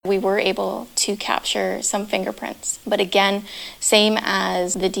We were able to capture some fingerprints. But again, same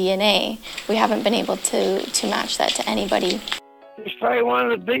as the DNA, we haven't been able to match that to anybody. He's probably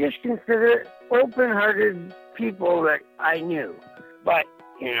one of the biggest considerate, open-hearted people that I knew. But,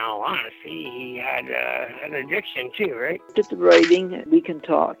 you know, honestly, he had an addiction too, right? At the writing, we can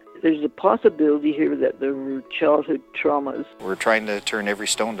talk. There's a possibility here that there were childhood traumas. We're trying to turn every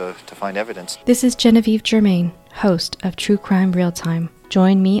stone to find evidence. This is Genevieve Germain, host of True Crime Real Time.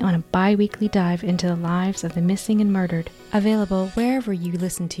 Join me on a bi-weekly dive into the lives of the missing and murdered, available wherever you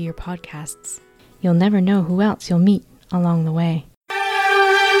listen to your podcasts. You'll never know who else you'll meet along the way.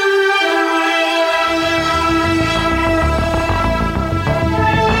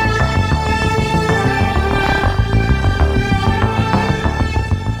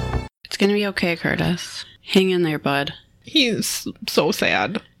 It's gonna be okay, Curtis. Hang in there, bud. He's so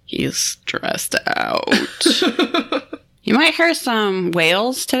sad. He's stressed out. You might hear some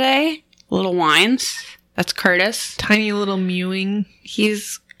wails today. Little whines. That's Curtis. Tiny little mewing.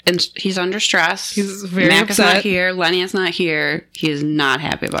 He's under stress. He's very Mac upset. is not here. Lenny is not here. He is not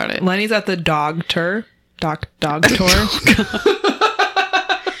happy about it. Lenny's at the dog tour. Dog tour.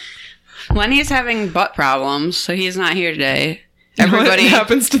 Lenny's having butt problems, so he's not here today. Everybody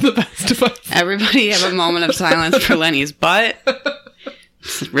happens to the best of us. Everybody have a moment of silence for Lenny's butt.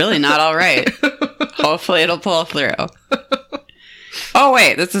 It's really not all right. Hopefully it'll pull through. Oh,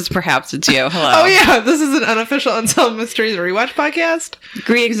 wait. This is Perhaps It's You. Hello. Oh, yeah. This is an unofficial Unsolved Mysteries Rewatch podcast.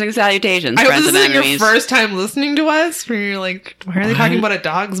 Greetings and salutations, I friends hope and this isn't enemies. your first time listening to us, where you're like, why are they talking about a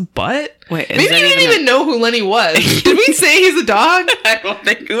dog's butt? Wait, maybe you didn't even know who Lenny was. Did we say he's a dog? I don't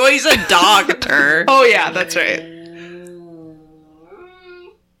think... Well, he's a doctor. Oh, yeah. That's right.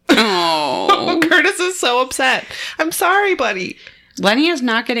 Oh. Curtis is so upset. I'm sorry, buddy. Lenny is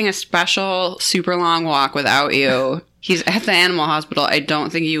not getting a special super long walk without you. He's at the animal hospital. I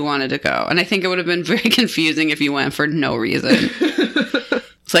don't think you wanted to go. And I think it would have been very confusing if you went for no reason.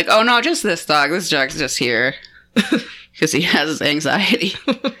 It's like, oh no, just this dog. This dog's just here. Because he has anxiety.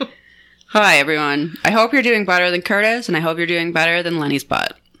 Hi, everyone. I hope you're doing better than Curtis, and I hope you're doing better than Lenny's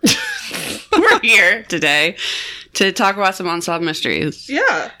butt. We're here today to talk about some unsolved mysteries.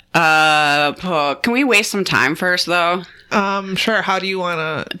 Yeah. Can we waste some time first, though? Sure. How do you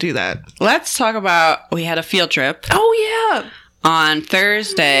want to do that? Let's talk about, we had a field trip. Oh, yeah. On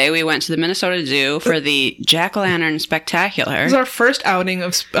Thursday, we went to the Minnesota Zoo for the Jack-o'-lantern Spectacular. This is our first outing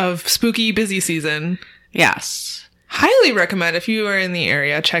of spooky busy season. Yes. Highly recommend, if you are in the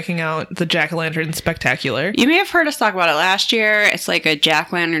area, checking out the Jack-o'-lantern Spectacular. You may have heard us talk about it last year. It's like a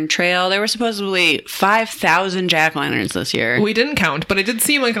jack-o'-lantern trail. There were supposedly 5,000 jack-o'-lanterns this year. We didn't count, but it did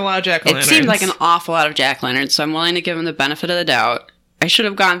seem like a lot of jack-o'-lanterns. It seemed like an awful lot of jack-o'-lanterns, so I'm willing to give them the benefit of the doubt. I should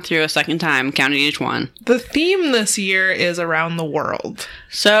have gone through a second time, counted each one. The theme this year is around the world.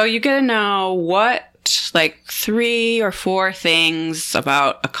 So you get to know what, like, 3 or 4 things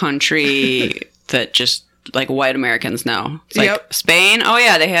about a country that just... like white Americans know. It's like Spain. Oh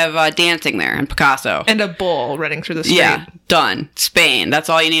yeah, they have dancing there and Picasso. And a bull running through the street. Yeah, done. Spain. That's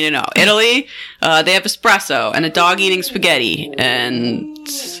all you need to know. Italy, they have espresso and a dog eating spaghetti and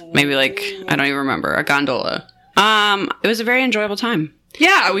maybe like, I don't even remember, a gondola. It was a very enjoyable time.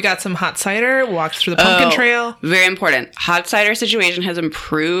 Yeah, we got some hot cider, walked through the pumpkin trail. Very important. Hot cider situation has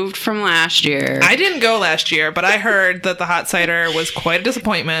improved from last year. I didn't go last year, but I heard that the hot cider was quite a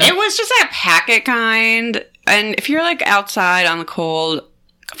disappointment. It was just a packet kind. And if you're like outside on the cold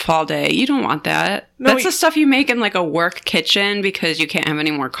fall day, you don't want that. No, That's the stuff you make in like a work kitchen because you can't have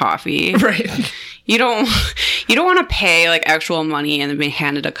any more coffee. Right. You don't want to pay like actual money and then be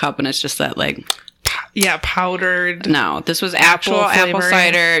handed a cup and it's just that like... Yeah, powdered. No, this was actual apple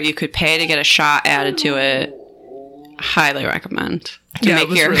flavoring. cider. You could pay to get a shot added to it. Highly recommend. It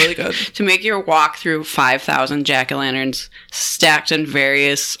was really good. To make your walk through 5,000 jack-o'-lanterns stacked in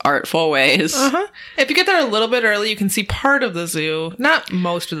various artful ways. Uh-huh. If you get there a little bit early, you can see part of the zoo. Not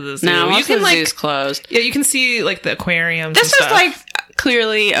most of the zoo. No, most you of can the zoo's closed. Yeah, you can see like the aquariums. This and is stuff. like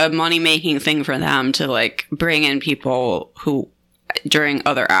clearly a money-making thing for them to like bring in people who during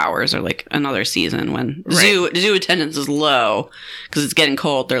other hours or like another season when zoo attendance is low because it's getting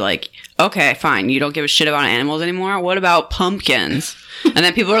cold. They're like, okay, fine, you don't give a shit about animals anymore. What about pumpkins? And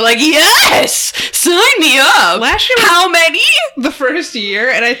then people are like, yes, sign me up. Last year, how many? The first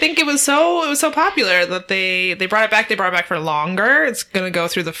year, and I think it was so popular that they brought it back. They brought it back for longer. It's gonna go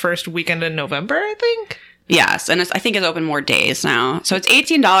through the first weekend in November, I think. Yes, and I think it's open more days now. So it's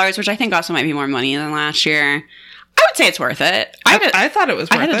 $18, which I think also might be more money than last year. I would say it's worth it. I thought it was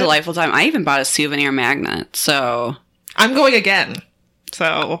worth it. I had a delightful time. I even bought a souvenir magnet, so... I'm going again.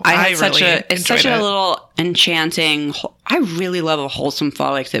 So I had such really it's such enjoyed a it. little enchanting. I really love a wholesome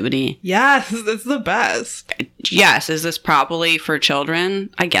fall activity. Yes, it's the best. Yes, is this probably for children?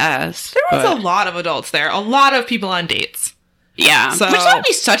 I guess There was but- a lot of adults there. A lot of people on dates. yeah, So- which would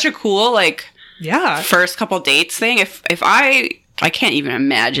be such a cool Yeah. first couple dates thing. If I can't even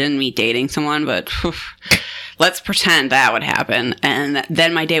imagine me dating someone, but let's pretend that would happen. And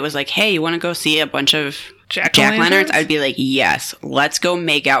then my date was like, "Hey, you want to go see a bunch of jack-o'-lanterns?" I'd be like, "Yes, let's go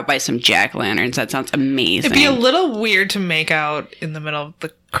make out by some jack-o'-lanterns. That sounds amazing." It'd be a little weird to make out in the middle of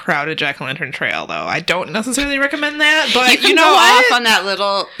the crowded jack-o'-lantern trail, though. I don't necessarily recommend that, but you can know go what? off on that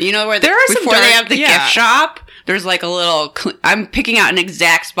little, where There are some before they dark- have the yeah. gift shop. There's like a little. I'm picking out an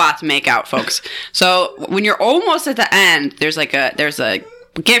exact spot to make out, folks. So when you're almost at the end, there's a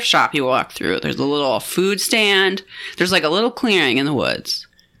gift shop you walk through. There's a little food stand. There's like a little clearing in the woods.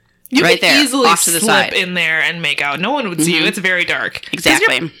 You right could there, easily off to the slip side. in there and make out. No one would see you. It's very dark. 'Cause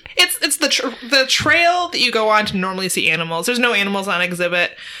Exactly. It's the trail that you go on to normally see animals. There's no animals on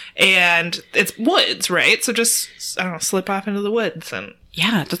exhibit, and it's woods, right? So just, I don't know, slip off into the woods and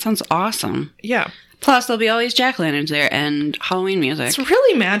Yeah, that sounds awesome. yeah. Plus, there'll be all these jack-o'-lanterns there and Halloween music. It's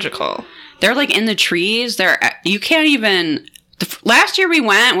really magical. They're like in the trees. You can't even. Last year we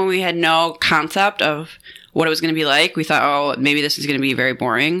went when we had no concept of what it was going to be like. We thought, oh, maybe this is going to be very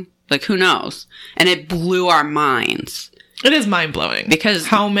boring. Like, who knows? And it blew our minds It is mind-blowing. because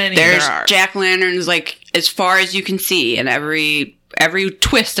how many there's there are. jack-o'-lanterns like as far as you can see, and every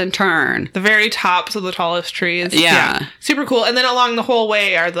twist and turn. The very tops of the tallest trees. Yeah. Super cool. And then along the whole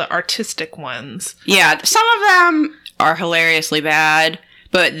way are the artistic ones. Yeah, some of them are hilariously bad,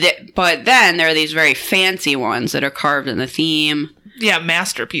 but then there are these very fancy ones that are carved in the theme. Yeah,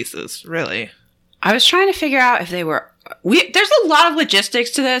 masterpieces, really. I was trying to figure out if they were. There's a lot of logistics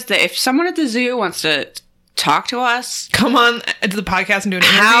to this. That if someone at the zoo wants to talk to us, Come on to the podcast and do an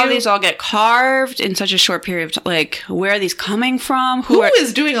interview. how these all get carved in such a short period of time, like where are these coming from? Who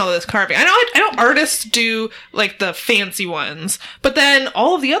is doing all this carving? I know artists do like the fancy ones, but then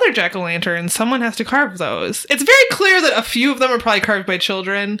all of the other jack-o'-lanterns, someone has to carve those. It's very clear that a few of them are probably carved by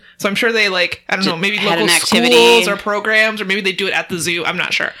children. So I'm sure they maybe had local an activity. schools or programs, or maybe they do it at the zoo. I'm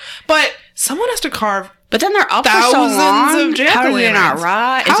not sure. But someone has to carve. But then they're up Thousands for so long. of How do they not jack-o'-lanterns.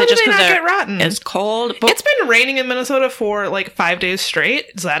 rot? How Is it do just they not 'cause get rotten? It's cold. But It's been raining in Minnesota for like 5 days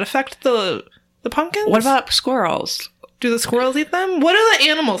straight. Does that affect the pumpkins? what about squirrels? Do the squirrels eat them? What do the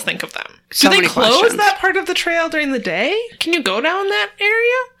animals think of them? So do they many close questions. that part of the trail during the day? Can you go down that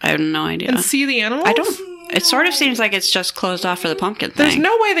area I have no idea. and see the animals? I don't. It sort of seems like it's just closed off for the pumpkin thing. There's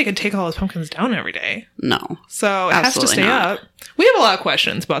no way they could take all those pumpkins down every day. No. So it has to Absolutely stay not. up. We have a lot of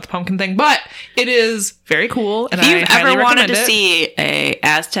questions about the pumpkin thing, but it is very cool. And If you've I highly ever wanted recommend to it. see a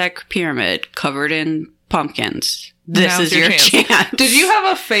Aztec pyramid covered in pumpkins, this Now's is your chance. Did you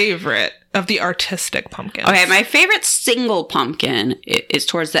have a favorite of the artistic pumpkins? Okay, my favorite single pumpkin is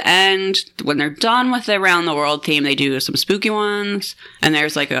towards the end. When they're done with the Around the World theme, they do some spooky ones. And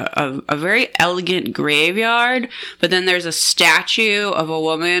there's like a very elegant graveyard. But then there's a statue of a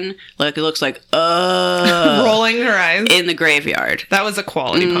woman, like it looks like, rolling her eyes. in the graveyard. That was a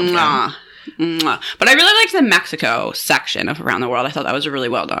quality pumpkin. Mwah. Mwah. But I really liked the Mexico section of Around the World. I thought that was really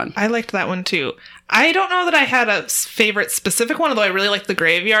well done. I liked that one too. I don't know that I had a favorite specific one, although I really liked the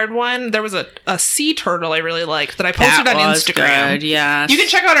graveyard one. There was a sea turtle I really liked that I posted That on was Instagram. good, yes. You can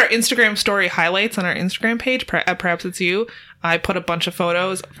check out our Instagram story highlights on our Instagram page, at Perhaps It's You. I put a bunch of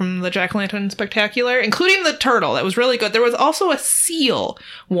photos from the Jack-o'-lantern Spectacular, including the turtle. That was really good. There was also a seal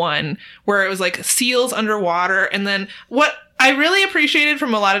one where it was like seals underwater. And then what I really appreciated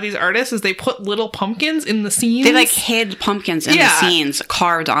from a lot of these artists is they put little pumpkins in the scenes. They like hid pumpkins in Yeah. the scenes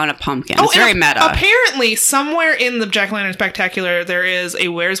carved on a pumpkin. It's very and meta. Apparently, somewhere in the Jack-o'-lantern Spectacular, there is a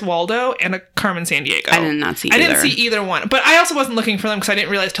Where's Waldo and a Carmen Sandiego. I did not see I didn't either. see either one. But I also wasn't looking for them because I didn't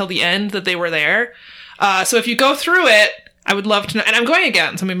realize till the end that they were there. So if you go through it, I would love to know. And I'm going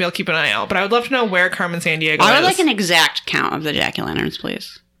again, so maybe I'll keep an eye out. But I would love to know where Carmen Sandiego I would is. like an exact count of the Jack-o'-lanterns,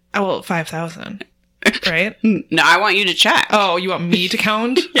 please. Oh, well, 5,000. Right? No, I want you to check. Oh, you want me to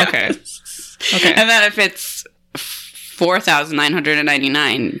count? Okay. Okay. And then if it's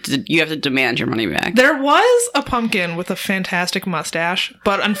 4,999, you have to demand your money back. There was a pumpkin with a fantastic mustache,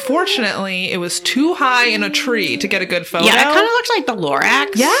 but unfortunately, it was too high in a tree to get a good photo. Yeah, it kind of looks like the Lorax.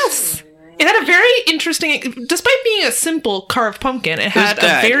 Yes. It had a very interesting, despite being a simple carved pumpkin, it had a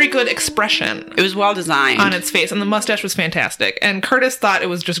good. very good expression It was well designed. on its face, and the mustache was fantastic. And Curtis thought it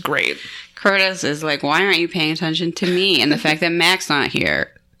was just great. Curtis is like, why aren't you paying attention to me? And the fact that Mac's not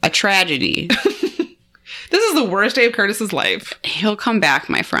here. A tragedy. This is the worst day of Curtis's life. He'll come back,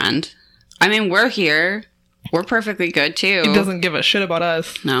 my friend. I mean, we're here. We're perfectly good, too. He doesn't give a shit about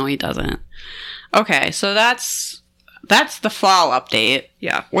us. No, he doesn't. Okay, so that's the fall update.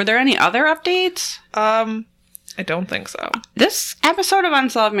 Yeah. Were there any other updates? I don't think so. This episode of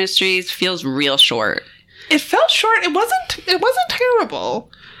Unsolved Mysteries feels real short. It felt short. It wasn't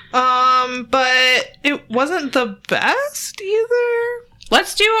terrible. But it wasn't the best either.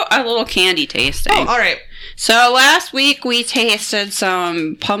 Let's do a little candy tasting. Oh, all right. So last week we tasted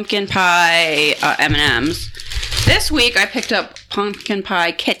some pumpkin pie M&Ms. This week I picked up pumpkin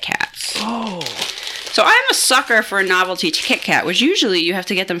pie Kit Kats. Oh. So I'm a sucker for a novelty Kit Kat, which usually you have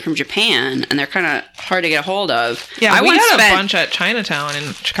to get them from Japan, and they're kind of hard to get a hold of. Yeah, we had a bunch at Chinatown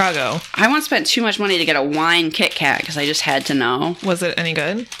in Chicago. I once spent too much money to get a wine Kit Kat because I just had to know. Was it any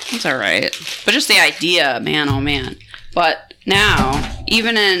good? It's all right. But just the idea, man, oh man. But now,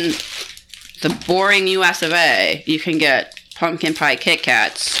 even in the boring US of A, you can get pumpkin pie Kit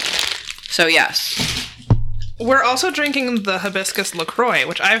Kats. So yes. We're also drinking the hibiscus LaCroix,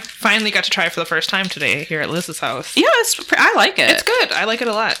 which I finally got to try for the first time today here at Liz's house. Yeah, I like it. It's good. I like it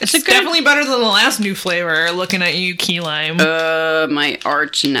a lot. It's definitely better than the last new flavor, looking at you, key lime. My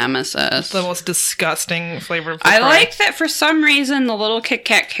arch nemesis. The most disgusting flavor of LaCroix. I like that for some reason the little Kit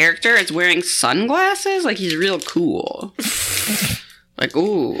Kat character is wearing sunglasses. Like, he's real cool. Like,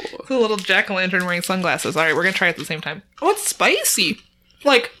 ooh. The little jack-o'-lantern wearing sunglasses. All right, we're going to try it at the same time. Oh, it's spicy.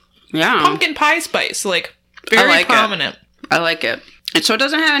 Like, yeah, pumpkin pie spice. Like, very prominent. I like it. And so it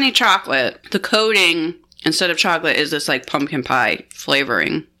doesn't have any chocolate. The coating, instead of chocolate, is this, like, pumpkin pie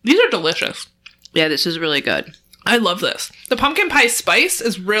flavoring. These are delicious. Yeah, this is really good. I love this. The pumpkin pie spice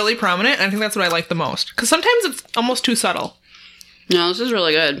is really prominent, and I think that's what I like the most. Because sometimes it's almost too subtle. No, this is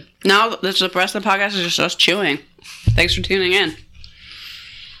really good. Now, the rest of the podcast is just us chewing. Thanks for tuning in.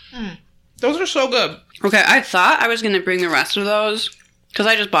 Those are so good. Okay, I thought I was going to bring the rest of those, because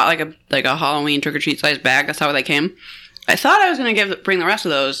I just bought like a Halloween trick-or-treat size bag. That's how they came. I thought I was going to bring the rest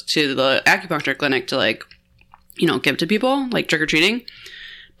of those to the acupuncture clinic to, like, you know, give to people, like trick-or-treating.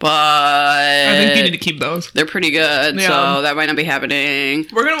 But I think you need to keep those. They're pretty good, so that might not be happening.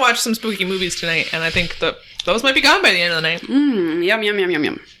 We're going to watch some spooky movies tonight, and I think that those might be gone by the end of the night. Yum, yum, yum, yum,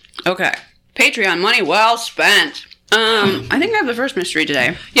 yum. Okay. Patreon money well spent. I think I have the first mystery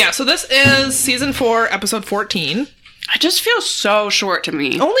today. Yeah, so this is season 4, episode 14. It just feels so short to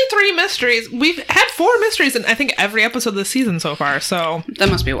me. Only 3 mysteries. We've had 4 mysteries in, I think, every episode of the season so far, so... That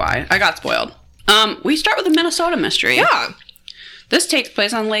must be why. I got spoiled. We start with a Minnesota mystery. Yeah. This takes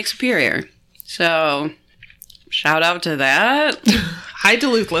place on Lake Superior. So, shout out to that. Hi,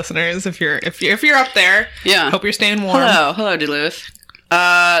 Duluth listeners, if you're up there. Yeah. Hope you're staying warm. Hello, Duluth.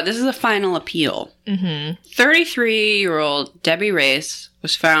 This is a final appeal. 33-year-old Debbie Race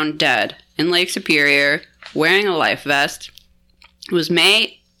was found dead in Lake Superior wearing a life vest. It was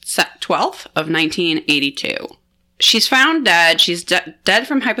May 12th of 1982. She's found dead. She's dead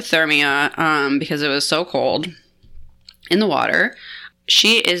from hypothermia because it was so cold in the water.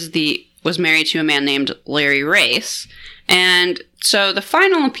 She was married to a man named Larry Race. And so the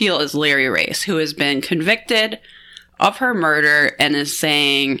final appeal is Larry Race, who has been convicted of her murder and is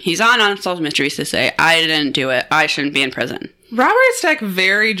saying, he's on Unsolved Mysteries to say, I didn't do it. I shouldn't be in prison. Robert Stack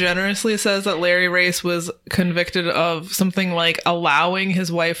very generously says that Larry Race was convicted of something like allowing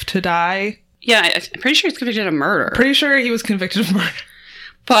his wife to die. Yeah, I'm pretty sure he's convicted of murder. Pretty sure he was convicted of murder.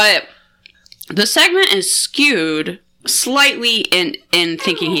 But the segment is skewed slightly in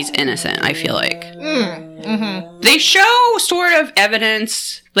thinking he's innocent, I feel like. They show sort of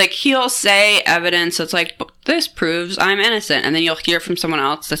evidence, like he'll say evidence that's like, this proves I'm innocent, and then you'll hear from someone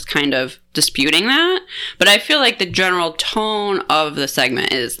else that's kind of disputing that. But I feel like the general tone of the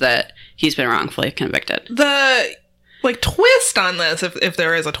segment is that he's been wrongfully convicted. The twist on this, if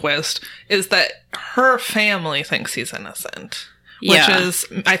there is a twist, is that her family thinks he's innocent. Which is,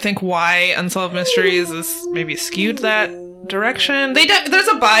 I think, why Unsolved Mysteries is maybe skewed that direction. There's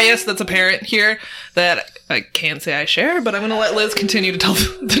a bias that's apparent here that I can't say I share, but I'm going to let Liz continue to tell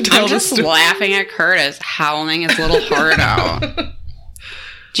I'm just laughing at Curtis howling his little heart out.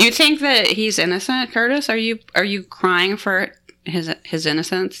 Do you think that he's innocent, Curtis? Are you crying for his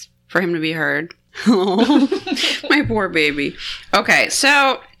innocence, for him to be heard? Oh, my poor baby. Okay,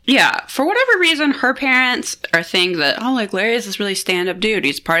 so... yeah, for whatever reason, her parents are thinking that, oh, like, Larry is this really stand-up dude.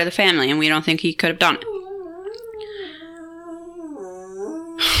 He's part of the family, and we don't think he could have done it.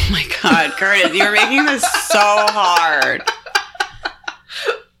 Oh, my God, Curtis, you're making this so hard.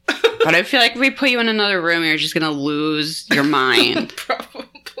 But I feel like if we put you in another room, you're just going to lose your mind. Probably.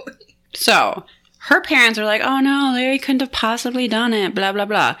 So, her parents are like, oh, no, Larry couldn't have possibly done it, blah, blah,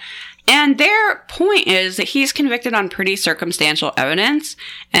 blah. And their point is that he's convicted on pretty circumstantial evidence,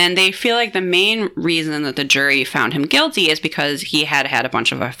 and they feel like the main reason that the jury found him guilty is because he had had a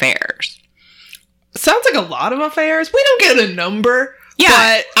bunch of affairs. Sounds like a lot of affairs. We don't get a number. Yeah,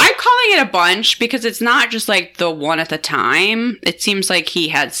 but I'm calling it a bunch because it's not just like the one at the time. It seems like he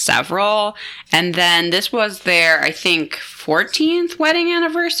had several. And then this was their, I think, 14th wedding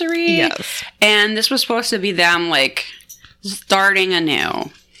anniversary. Yes. And this was supposed to be them, like, starting anew.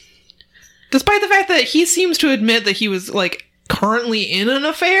 Despite the fact that he seems to admit that he was, like, currently in an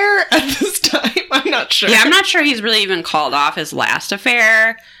affair at this time. I'm not sure. Yeah, I'm not sure he's really even called off his last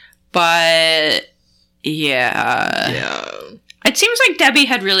affair. But, yeah. Yeah. It seems like Debbie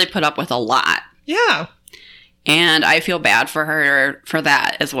had really put up with a lot. Yeah. And I feel bad for her for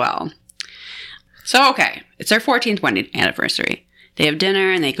that as well. So, okay, it's their 14th wedding anniversary. They have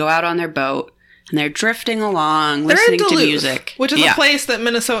dinner and they go out on their boat and they're drifting along, They're listening in Duluth, to music. which is a place that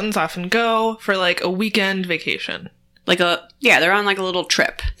Minnesotans often go for like a weekend vacation. They're on like a little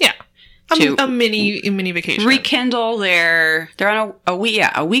trip. Yeah. To A mini vacation. rekindle they're on a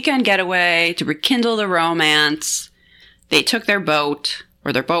weekend getaway to rekindle the romance. They took their boat,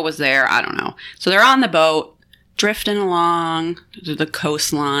 or their boat was there, I don't know. So they're on the boat, drifting along to the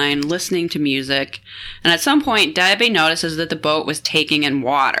coastline, listening to music. And at some point, Debbie notices that the boat was taking in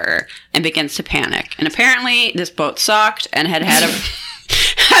water and begins to panic. And apparently, this boat sucked and had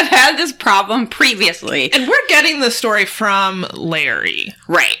had this problem previously. And we're getting this story from Larry.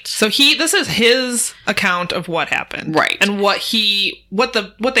 Right. So this is his account of what happened. Right. And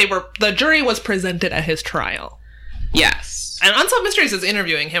the jury was presented at his trial. Yes. And Unsolved Mysteries is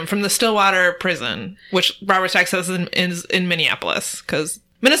interviewing him from the Stillwater prison, which Robert Stack says is in Minneapolis. Because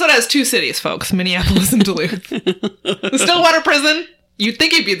Minnesota has two cities, folks. Minneapolis and Duluth. The Stillwater prison, you'd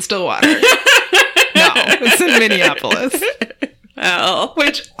think he'd be in Stillwater. No, it's in Minneapolis. Oh.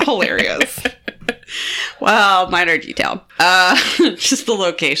 Which, hilarious. Well, minor detail. Just the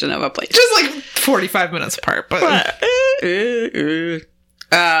location of a place. Just like 45 minutes apart, but...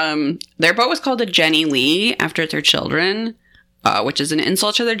 Their boat was called a Jenny Lee after their children, which is an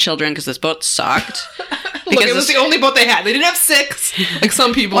insult to their children because this boat sucked. Look, it was the only boat they had. They didn't have 6, like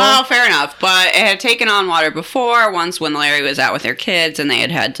some people. Well, fair enough, but it had taken on water before, once when Larry was out with their kids, and they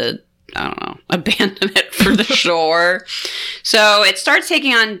had to, I don't know, abandon it for the shore. So it starts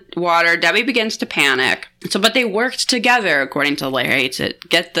taking on water. Debbie begins to panic. But they worked together, according to Larry, to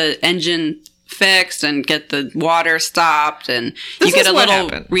get the engine fixed and get the water stopped, and you get a little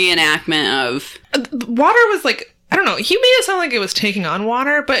reenactment of water was like, I don't know, he made it sound like it was taking on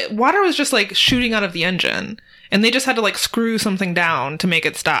water, but water was just like shooting out of the engine, and they just had to like screw something down to make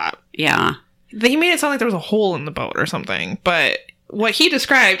it stop. Yeah, he made it sound like there was a hole in the boat or something, but what he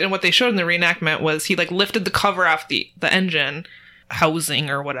described and what they showed in the reenactment was he like lifted the cover off the engine housing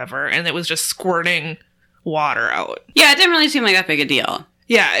or whatever, and it was just squirting water out. Yeah, it didn't really seem like that big a deal.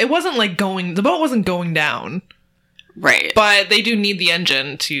 Yeah, it wasn't like the boat wasn't going down. Right. But they do need the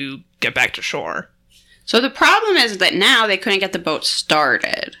engine to get back to shore. So the problem is that now they couldn't get the boat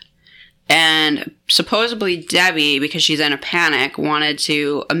started. And supposedly Debbie, because she's in a panic, wanted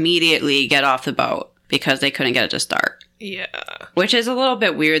to immediately get off the boat because they couldn't get it to start. Yeah. Which is a little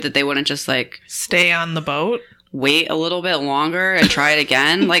bit weird that they wouldn't just like... stay on the boat? Wait a little bit longer and try it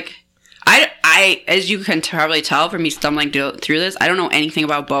again. Like... I, as you can probably tell from me stumbling through this, I don't know anything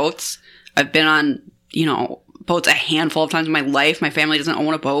about boats. I've been on, boats a handful of times in my life. My family doesn't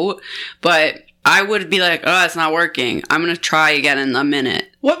own a boat. But I would be like, oh, it's not working. I'm going to try again in a minute.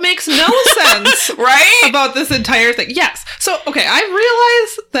 What makes no sense right? about this entire thing. Yes. So, okay, I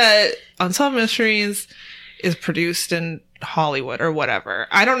realize that Unsolved Mysteries is produced in Hollywood or whatever.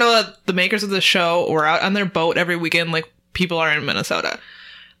 I don't know that the makers of the show were out on their boat every weekend like people are in Minnesota.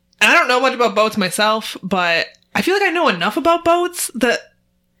 And I don't know much about boats myself, but I feel like I know enough about boats that,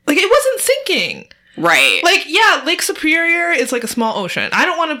 like, it wasn't sinking. Right. Like, yeah, Lake Superior is like a small ocean. I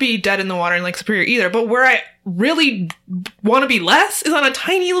don't want to be dead in the water in Lake Superior either, but where I really want to be less is on a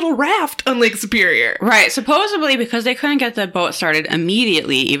tiny little raft on Lake Superior. Right. Supposedly, because they couldn't get the boat started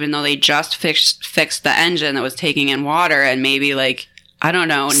immediately, even though they just fixed the engine that was taking in water and maybe, like, I don't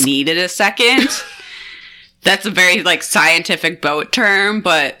know, needed a second. That's a very, like, scientific boat term,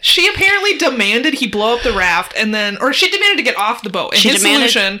 but... She apparently demanded he blow up the raft, and then... Or she demanded to get off the boat. And his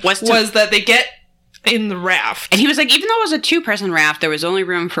solution was that they get in the raft. And he was like, even though it was a 2-person raft, there was only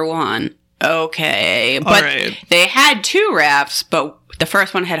room for one. Okay. But they had 2 rafts, but the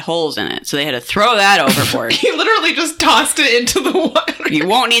first one had holes in it, so they had to throw that overboard. He literally just tossed it into the water. You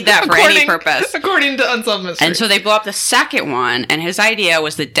won't need that for any purpose. According to Unsolved Mysteries. And so they blow up the second one, and his idea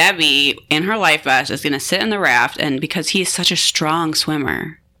was that Debbie, in her life vest, is going to sit in the raft, and because he's such a strong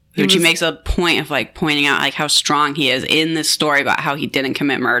swimmer, Which he makes a point of like pointing out like how strong he is in this story about how he didn't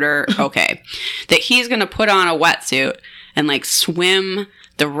commit murder. Okay. That he's going to put on a wetsuit and like swim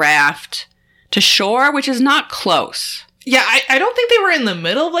the raft to shore, which is not close. Yeah, I don't think they were in the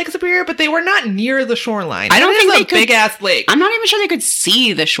middle of Lake Superior, but they were not near the shoreline. I don't think they could, big ass lake. I'm not even sure they could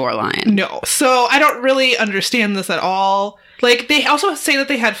see the shoreline. No, so I don't really understand this at all. Like, they also say that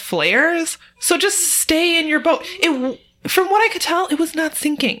they had flares, so just stay in your boat. From what I could tell, it was not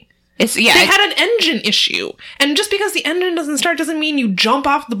sinking. They had an engine issue, and just because the engine doesn't start doesn't mean you jump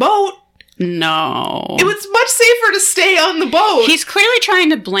off the boat. No. It was much safer to stay on the boat. He's clearly trying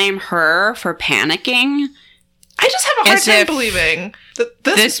to blame her for panicking. I just have a hard time believing that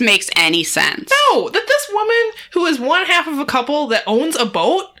this makes any sense. No, that this woman, who is one half of a couple that owns a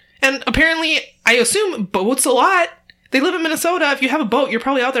boat, and apparently, I assume, boats a lot. They live in Minnesota. If you have a boat, you're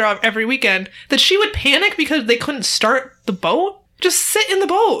probably out there every weekend. That she would panic because they couldn't start the boat? Just sit in the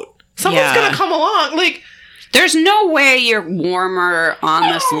boat. Someone's gonna come along. Like, there's no way you're warmer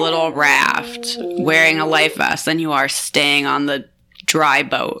on this little raft wearing a life vest than you are staying on the dry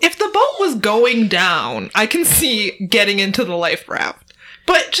boat. If the boat was going down, I can see getting into the life raft.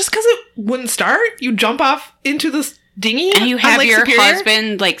 But just because it wouldn't start, you jump off into this dinghy and you have Lake your Superior?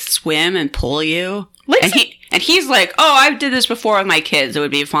 husband like swim and pull you. And he's like, oh, I did this before with my kids. It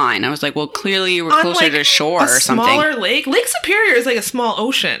would be fine. I was like, well, clearly you were closer to shore or something. Smaller lake. Lake Superior is like a small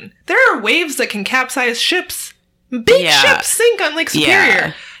ocean. There are waves that can capsize ships. Big ships sink on Lake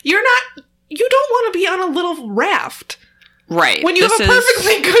Superior. You don't want to be on a little raft. Right. When you have a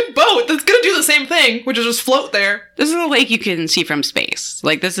perfectly good boat that's going to do the same thing, which is just float there. This is a lake you can see from space.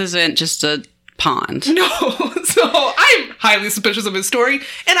 Like, this isn't just a pond. No. So I'm highly suspicious of his story.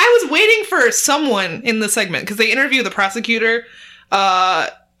 And I was waiting for someone in the segment, because they interview the prosecutor, or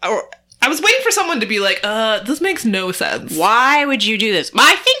I was waiting for someone to be like, this makes no sense. Why would you do this? Well,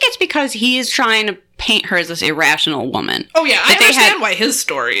 I think it's because he is trying to paint her as this irrational woman. Oh, yeah. I understand why his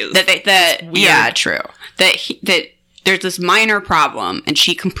story is weird. Yeah, true. That there's this minor problem, and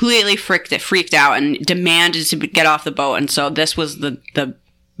she completely freaked out and demanded to get off the boat, and so this was the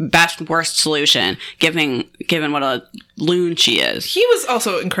best worst solution, given what a loon she is. He was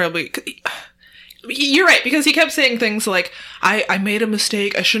also incredibly... You're right, because he kept saying things like, I made a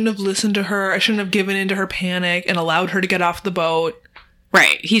mistake, I shouldn't have listened to her, I shouldn't have given in to her panic and allowed her to get off the boat.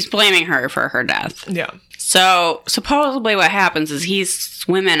 Right, he's blaming her for her death. Yeah. So, supposedly what happens is he's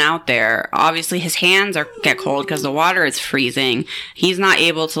swimming out there. Obviously, his hands get cold because the water is freezing. He's not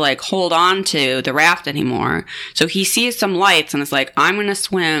able to, like, hold on to the raft anymore. So he sees some lights and is like, I'm going to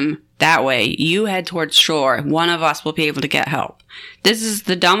swim that way. You head towards shore. One of us will be able to get help. This is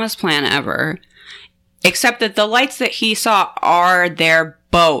the dumbest plan ever. Except that the lights that he saw are their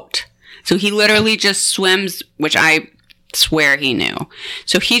boat. So he literally just swims, which I swear he knew.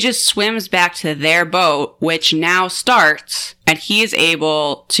 So he just swims back to their boat, which now starts, and he is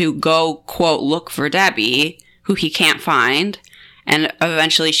able to go, quote, look for Debbie, who he can't find. And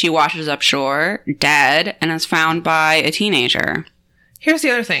eventually she washes up shore, dead, and is found by a teenager. Here's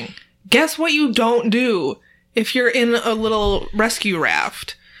the other thing. Guess what you don't do if you're in a little rescue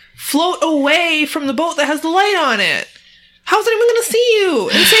raft? Float away from the boat that has the light on it. How's anyone going to see you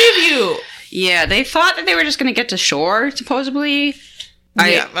and save you? Yeah, they thought that they were just going to get to shore, supposedly.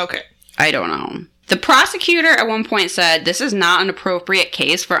 Okay. I don't know. The prosecutor at one point said, this is not an appropriate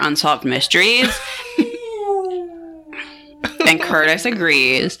case for unsolved mysteries. And Curtis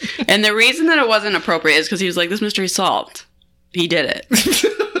agrees. And the reason that it wasn't appropriate is because he was like, this mystery's solved. He did it.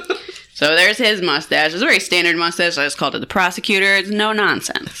 So there's his mustache. It's a very standard mustache. I just called it the prosecutor. It's no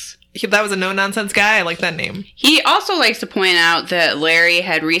nonsense. That was a no-nonsense guy. I like that name. He also likes to point out that Larry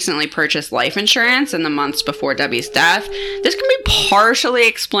had recently purchased life insurance in the months before Debbie's death. This can be partially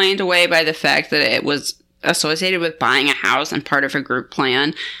explained away by the fact that it was associated with buying a house and part of a group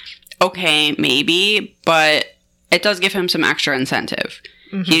plan. Okay, maybe, but it does give him some extra incentive.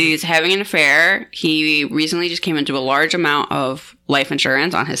 Mm-hmm. He's having an affair. He recently just came into a large amount of life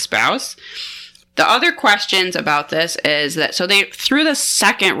insurance on his spouse. The other questions about this is that, so they threw the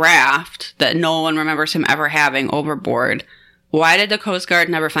second raft that no one remembers him ever having overboard. Why did the Coast Guard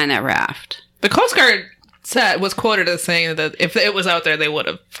never find that raft? The Coast Guard was quoted as saying that if it was out there, they would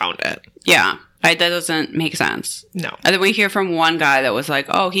have found it. Yeah, that doesn't make sense. No. And then we hear from one guy that was like,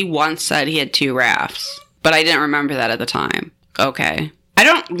 oh, he once said he had 2 rafts, but I didn't remember that at the time. Okay. I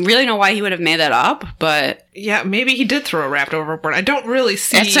don't really know why he would have made that up, but... Yeah, maybe he did throw a raft overboard. I don't really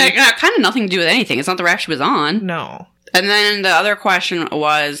see... It's kind of nothing to do with anything. It's not the raft she was on. No. And then the other question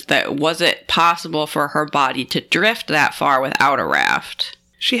was it possible for her body to drift that far without a raft?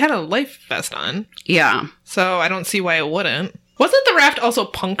 She had a life vest on. Yeah. So I don't see why it wouldn't. Wasn't the raft also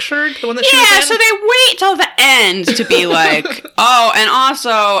punctured? The one that she was Yeah, in? so they wait till the end to be like, oh, and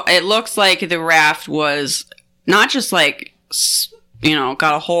also it looks like the raft was not just like,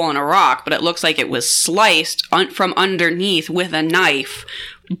 got a hole in a rock, but it looks like it was sliced from underneath with a knife,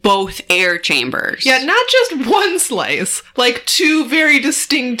 both air chambers. Yeah, not just one slice, like 2 very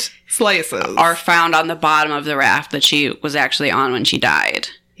distinct slices. Are found on the bottom of the raft that she was actually on when she died.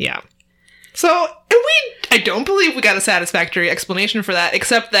 Yeah. So, I don't believe we got a satisfactory explanation for that,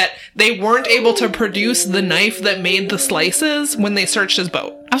 except that they weren't able to produce the knife that made the slices when they searched his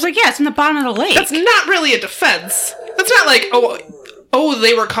boat. I was like, yeah, it's in the bottom of the lake. That's not really a defense. That's not like, oh,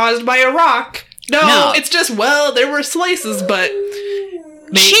 they were caused by a rock. No, it's just, there were slices, but...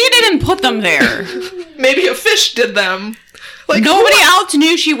 She didn't put them there. Maybe a fish did them. Like, nobody else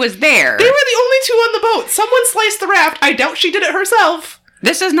knew she was there. They were the only 2 on the boat. Someone sliced the raft. I doubt she did it herself.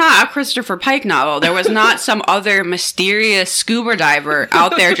 This is not a Christopher Pike novel. There was not some other mysterious scuba diver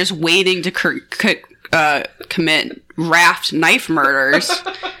out there just waiting to commit raft knife murders.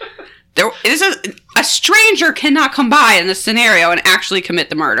 A stranger cannot come by in this scenario and actually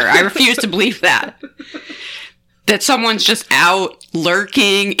commit the murder. I refuse to believe that. That someone's just out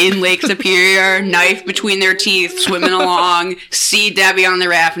lurking in Lake Superior, knife between their teeth, swimming along, see Debbie on the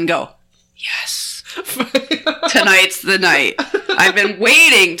raft and go, yes. Tonight's the night. I've been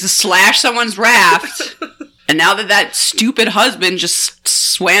waiting to slash someone's raft, and now that stupid husband just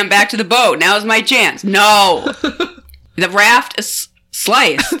swam back to the boat, now's my chance. No. The raft is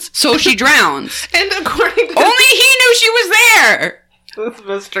sliced, so she drowns. And according to... Only he knew she was there! This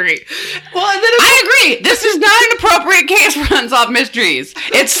mystery. Well, and then I agree! This is not an appropriate case for Unsolved Mysteries.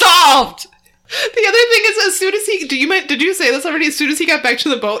 It's solved! The other thing is, as soon as he... Did you say this already? As soon as he got back to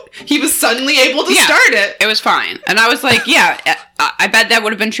the boat, he was suddenly able to start it. It was fine. And I was like, yeah, I bet that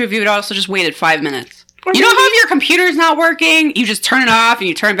would have been true if you had also just waited 5 minutes. You know how if your computer's not working, you just turn it off and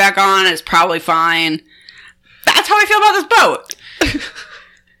you turn it back on and it's probably fine? That's how I feel about this boat.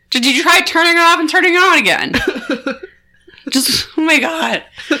 Did you try turning it off and turning it on again? Just, oh my god.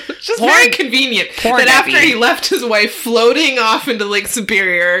 Just very convenient that after he left his wife floating off into Lake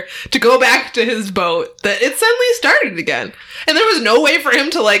Superior to go back to his boat, that it suddenly started again. And there was no way for him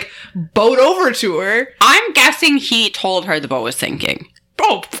to, boat over to her. I'm guessing he told her the boat was sinking.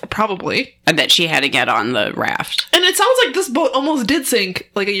 Oh, probably. And that she had to get on the raft. And it sounds like this boat almost did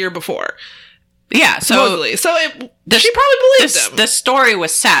sink, a year before. Yeah, so... Supposedly. So she probably believed him. The story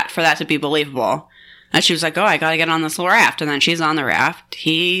was set for that to be believable. And she was like, oh, I gotta get on this little raft. And then she's on the raft.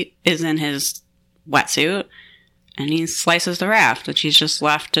 He is in his wetsuit. And he slices the raft. And she's just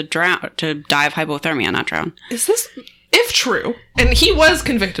left to die of hypothermia, not drown. Is this... If true, and he was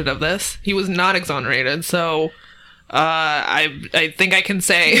convicted of this, he was not exonerated, so... I think I can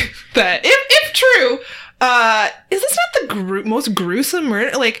say that if true, is this not the most gruesome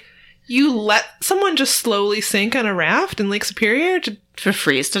murder? You let someone just slowly sink on a raft in Lake Superior to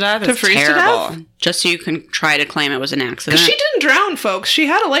freeze to death? To freeze terrible. to death? Just so you can try to claim it was an accident. She didn't drown, folks. She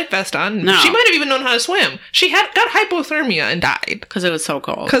had a life vest on. No. She might have even known how to swim. She got hypothermia and died. Because it was so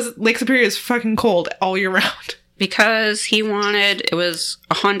cold. Because Lake Superior is fucking cold all year round. Because he wanted, it was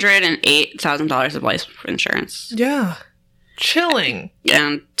 $108,000 of life insurance. Yeah. Chilling.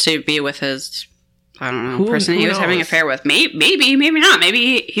 And to be with his, I don't know, person he was having an affair with. Maybe not.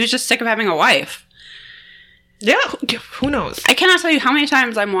 Maybe he was just sick of having a wife. Yeah, who knows? I cannot tell you how many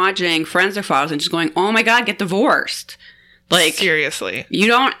times I'm watching Forensic Files and just going, oh my god, get divorced. Seriously. You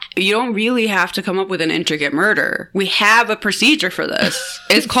don't really have to come up with an intricate murder. We have a procedure for this.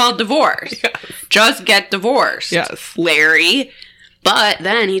 It's called divorce. Yes. Just get divorced. Yes. Larry. But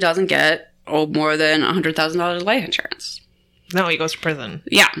then he doesn't get more than $100,000 life insurance. No, he goes to prison.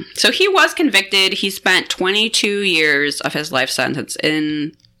 Yeah. So he was convicted. He spent 22 years of his life sentence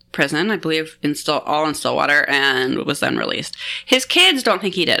in prison, I believe, all in Stillwater, and was then released. His kids don't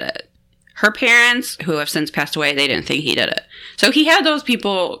think he did it. Her parents, who have since passed away, they didn't think he did it. So he had those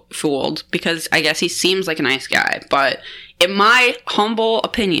people fooled, because I guess he seems like a nice guy. But in my humble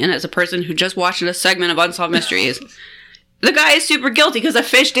opinion, as a person who just watched a segment of Unsolved Mysteries, the guy is super guilty because the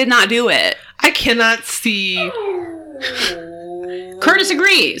fish did not do it. I cannot see... Curtis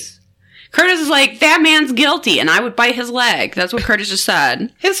agrees. Curtis is like, that man's guilty, and I would bite his leg. That's what Curtis just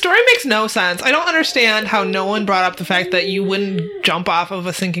said. His story makes no sense. I don't understand how no one brought up the fact that you wouldn't jump off of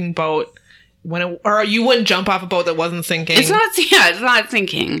a sinking boat or you wouldn't jump off a boat that wasn't sinking. It's not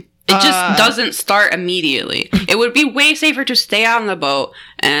sinking. It just doesn't start immediately. It would be way safer to stay on the boat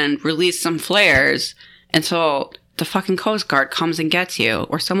and release some flares until the fucking Coast Guard comes and gets you,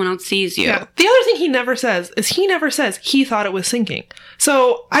 or someone else sees you. Yeah. The other thing he never says is he thought it was sinking.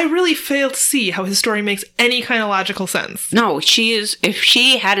 So I really fail to see how his story makes any kind of logical sense. No, if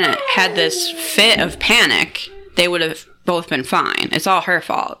she hadn't had this fit of panic, they would have both been fine. It's all her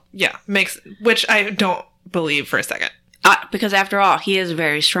fault. Yeah, which I don't believe for a second. Because after all, he is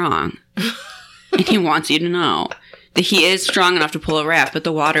very strong. And he wants you to know that he is strong enough to pull a raft, but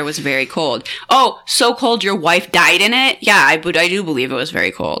the water was very cold. Oh, so cold your wife died in it? Yeah, I do believe it was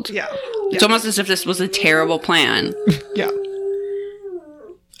very cold. Yeah. It's almost as if this was a terrible plan. Yeah.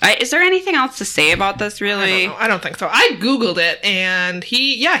 Is there anything else to say about this, really? I don't think so. I Googled it, and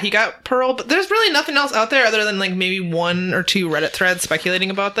he got Pearl, but there's really nothing else out there other than like maybe 1 or 2 Reddit threads speculating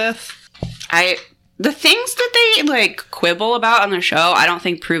about this. The things that they, like, quibble about on the show, I don't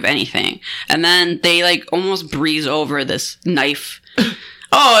think prove anything. And then they, like, almost breeze over this knife.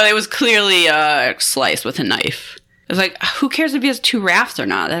 Oh, it was clearly sliced with a knife. It's like, who cares if he has 2 rafts or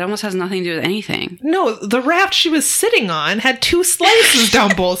not? That almost has nothing to do with anything. No, the raft she was sitting on had 2 slices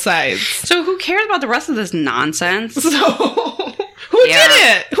down both sides. So who cares about the rest of this nonsense? So, who did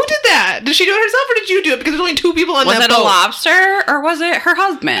it? Who did that? Did she do it herself or did you do it? Because there's only 2 people on that boat. Was it a lobster or was it her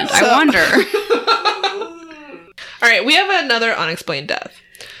husband? I wonder. All right, we have another unexplained death.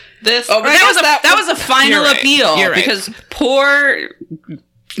 That was a final appeal. You're right. Because poor,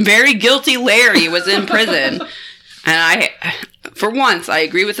 very guilty Larry was in prison. And for once, I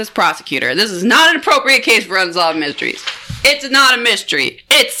agree with this prosecutor. This is not an appropriate case for unsolved mysteries. It's not a mystery.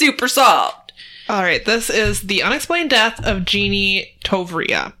 It's super solved. All right, this is the unexplained death of Jeannie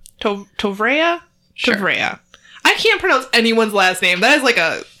Tovrea. Tovrea? Sure. Tovrea. I can't pronounce anyone's last name. That is like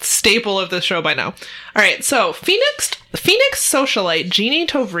a staple of the show by now. All right, so Phoenix socialite Jeannie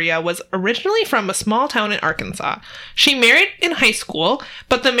Tovrea was originally from a small town in Arkansas. She married in high school,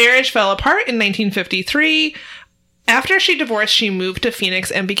 but the marriage fell apart in 1953. After she divorced, she moved to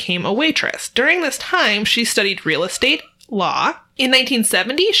Phoenix and became a waitress. During this time, she studied real estate law. In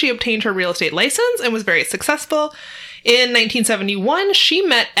 1970, she obtained her real estate license and was very successful. In 1971, she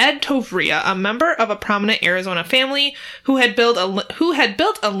met Ed Tovrea, a member of a prominent Arizona family who had built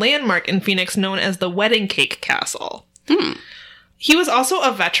a landmark in Phoenix known as the Wedding Cake Castle. He was also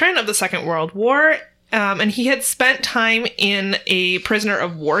a veteran of the Second World War, and he had spent time in a prisoner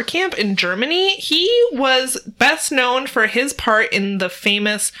of war camp in Germany. He was best known for his part in the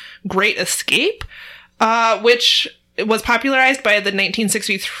famous Great Escape, which was popularized by the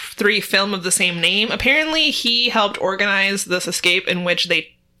 1963 film of the same name. Apparently, he helped organize this escape in which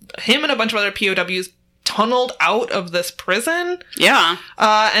him and a bunch of other POWs tunneled out of this prison. Yeah.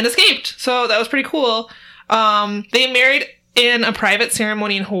 And escaped. So that was pretty cool. They married in a private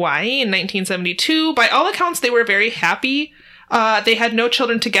ceremony in Hawaii in 1972. By all accounts, they were very happy. They had no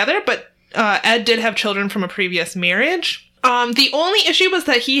children together, but Ed did have children from a previous marriage. The only issue was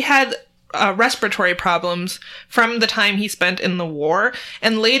that he had respiratory problems from the time he spent in the war.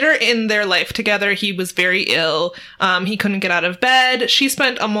 And later in their life together, he was very ill. He couldn't get out of bed. She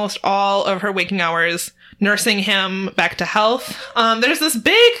spent almost all of her waking hours nursing him back to health. There's this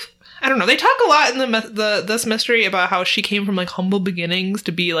big... I don't know. They talk a lot in this mystery about how she came from like humble beginnings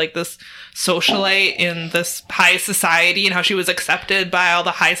to be like this socialite in this high society and how she was accepted by all the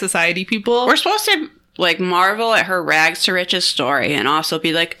high society people. We're supposed to like marvel at her rags to riches story and also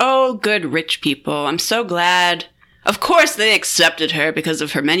be like, oh, good rich people. I'm so glad. Of course they accepted her because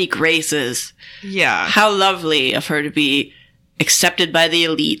of her many graces. Yeah. How lovely of her to be accepted by the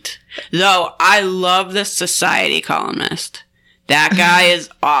elite. Though I love this society columnist. That guy is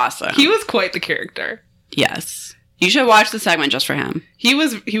awesome. He was quite the character. Yes. You should watch the segment just for him. He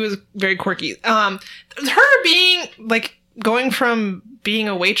was very quirky. Her being like going from being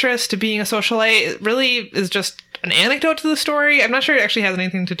a waitress to being a socialite, it really is just an anecdote to the story. I'm not sure it actually has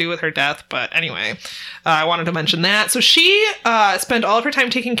anything to do with her death, but anyway, I wanted to mention that. So she spent all of her time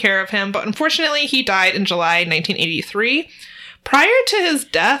taking care of him, but unfortunately he died in July 1983. Prior to his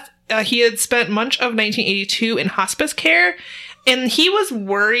death, he had spent much of 1982 in hospice care. And he was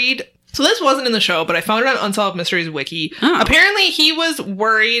worried. So this wasn't in the show, but I found it on Unsolved Mysteries Wiki. Oh. Apparently, he was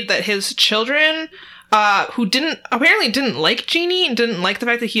worried that his children, who didn't like Jeannie and didn't like the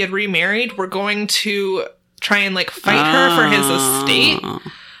fact that he had remarried, were going to try and like fight her for his estate.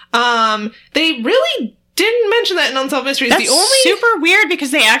 They really didn't mention that in Unsolved Mysteries. That's super weird because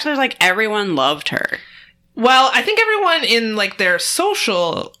they actually like everyone loved her. Well, I think everyone in, like, their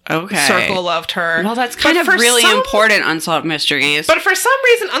social circle loved her. Well, that's kind of really important, Unsolved Mysteries. But for some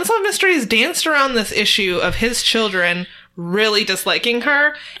reason, Unsolved Mysteries danced around this issue of his children really disliking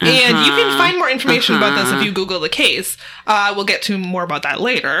her. And you can find more information about this if you Google the case. We'll get to more about that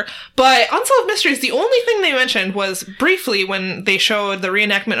later. But Unsolved Mysteries, the only thing they mentioned was briefly when they showed the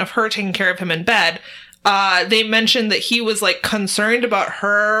reenactment of her taking care of him in bed. They mentioned that he was like concerned about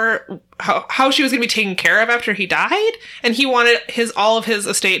her, how she was going to be taken care of after he died, and he wanted all of his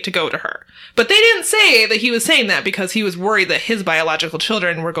estate to go to her. But they didn't say that he was saying that because he was worried that his biological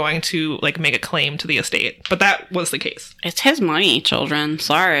children were going to like make a claim to the estate. But that was the case. It's his money, children.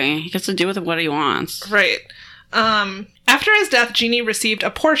 Sorry. He gets to do with it what he wants. Right. After his death, Jeannie received a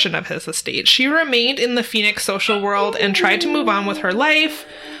portion of his estate. She remained in the Phoenix social world and tried to move on with her life.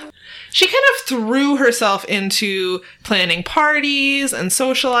 She kind of threw herself into planning parties and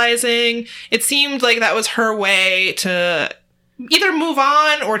socializing. It seemed like that was her way to either move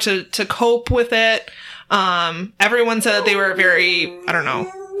on or to cope with it. Everyone said that they were very, I don't know,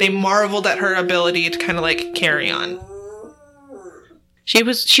 they marveled at her ability to kind of like carry on. She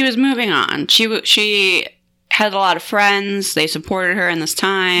was moving on. She had a lot of friends. They supported her in this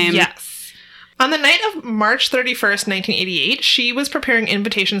time. Yes. On the night of March 31st, 1988, she was preparing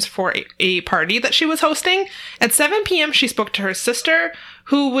invitations for a party that she was hosting. At 7 p.m., she spoke to her sister,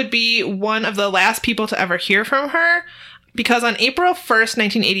 who would be one of the last people to ever hear from her, because on April 1st,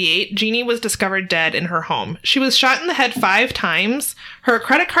 1988, Jeannie was discovered dead in her home. She was shot in the head 5 times. Her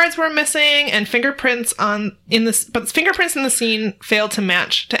credit cards were missing, and fingerprints in the scene failed to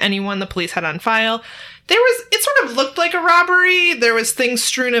match to anyone the police had on file. It sort of looked like a robbery. There was things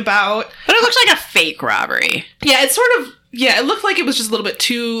strewn about. But it looks like a fake robbery. Yeah, it looked like it was just a little bit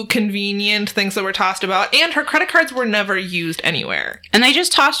too convenient, things that were tossed about. And her credit cards were never used anywhere. And they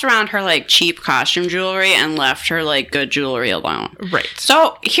just tossed around her, like, cheap costume jewelry and left her, like, good jewelry alone. Right.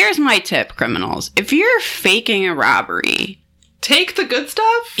 So, here's my tip, criminals. If you're faking a robbery... Take the good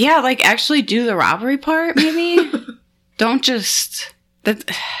stuff? Yeah, like, actually do the robbery part, maybe? Don't just...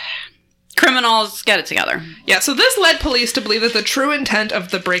 Criminals, get it together. Yeah, so this led police to believe that the true intent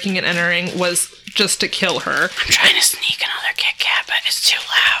of the breaking and entering was just to kill her. I'm trying to sneak another Kit Kat, but it's too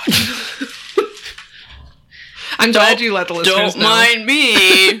loud. I'm glad you let the listeners know. Don't mind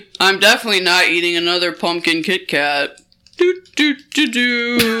me. I'm definitely not eating another pumpkin Kit Kat. Do, do, do,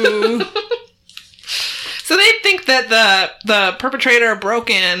 do. So they think that the perpetrator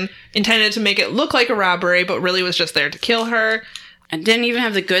broke in, intended to make it look like a robbery, but really was just there to kill her. And didn't even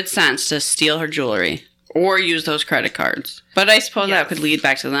have the good sense to steal her jewelry or use those credit cards. But I suppose that could lead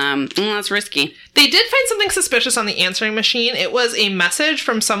back to them. That's risky. They did find something suspicious on the answering machine. It was a message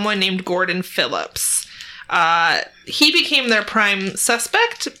from someone named Gordon Phillips. He became their prime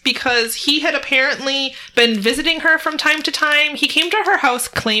suspect because he had apparently been visiting her from time to time. He came to her house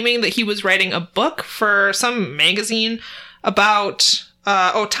claiming that he was writing a book for some magazine about,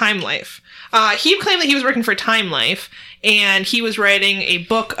 Time Life. He claimed that he was working for Time Life, and he was writing a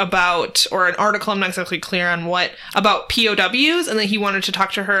book about, or an article, I'm not exactly clear on what, about POWs, and that he wanted to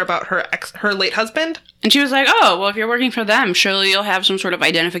talk to her about her late husband. And she was like, oh, well, if you're working for them, surely you'll have some sort of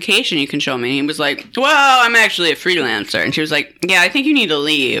identification you can show me. And he was like, well, I'm actually a freelancer. And she was like, yeah, I think you need to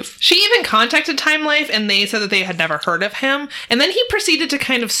leave. She even contacted Time Life, and they said that they had never heard of him. And then he proceeded to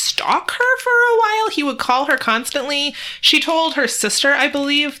kind of stalk her for a while. He would call her constantly. She told her sister, I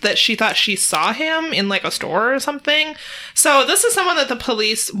believe, that she thought she saw him in like a store or something. So this is someone that the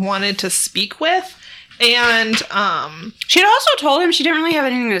police wanted to speak with. And she'd also told him she didn't really have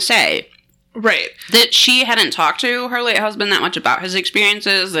anything to say. Right. That she hadn't talked to her late husband that much about his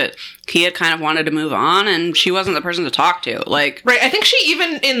experiences, that he had kind of wanted to move on, and she wasn't the person to talk to. Like, right. I think she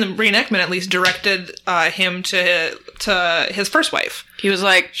even, in the reenactment at least, directed him to his first wife. He was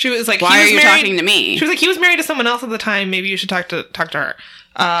like, she was like, why he was are you married, talking to me? She was like, he was married to someone else at the time. Maybe you should talk to her.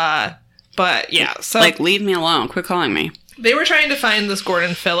 But yeah, so like, leave me alone. Quit calling me. They were trying to find this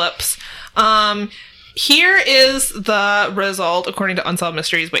Gordon Phillips. Here is the result, according to Unsolved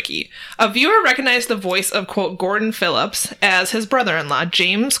Mysteries Wiki. A viewer recognized the voice of, quote, Gordon Phillips as his brother-in-law,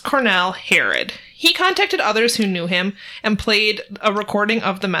 James Cornell Herod. He contacted others who knew him and played a recording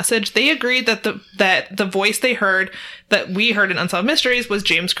of the message. They agreed that the voice they heard, that we heard in Unsolved Mysteries, was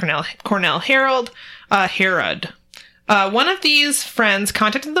James Cornell Herod. One of these friends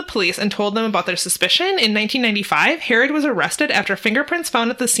contacted the police and told them about their suspicion. In 1995, Herod was arrested after fingerprints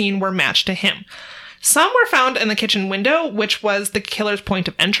found at the scene were matched to him. Some were found in the kitchen window, which was the killer's point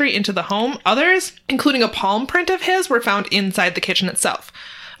of entry into the home. Others, including a palm print of his, were found inside the kitchen itself.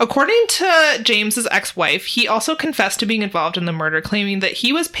 According to James's ex-wife, he also confessed to being involved in the murder, claiming that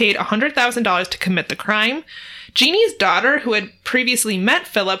he was paid $100,000 to commit the crime. Jeannie's daughter, who had previously met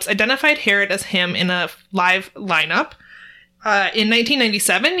Phillips, identified Herod as him in a live lineup. In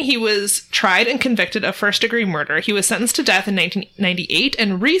 1997, he was tried and convicted of first-degree murder. He was sentenced to death in 1998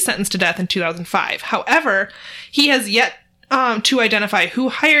 and re-sentenced to death in 2005. However, he has yet to identify who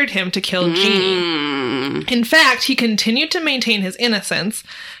hired him to kill Jeannie. In fact, he continued to maintain his innocence.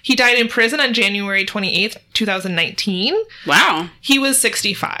 He died in prison on January 28th, 2019. Wow. He was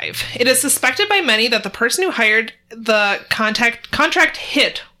 65. It is suspected by many that the person who hired the contract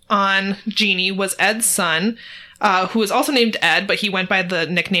hit on Jeannie was Ed's son, who was also named Ed, but he went by the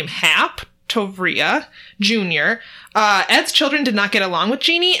nickname Hap Tovria Jr. Ed's children did not get along with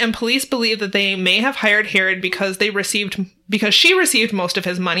Jeannie, and police believe that they may have hired Herod because she received most of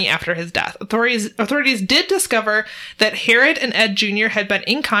his money after his death. Authorities did discover that Herod and Ed Jr. had been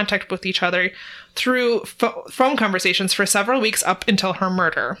in contact with each other through phone conversations for several weeks up until her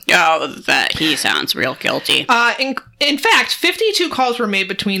murder. Oh, that he sounds real guilty. In fact, 52 calls were made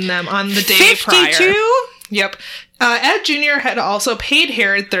between them on the day 52? prior. Yep. Ed Jr. had also paid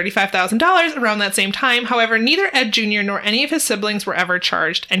Herod $35,000 around that same time. However, neither Ed Jr. nor any of his siblings were ever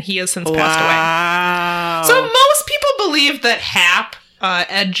charged, and he has since passed away. So most people believe that Hap,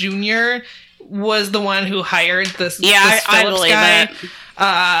 Ed Jr., was the one who hired this Phillips I believe guy.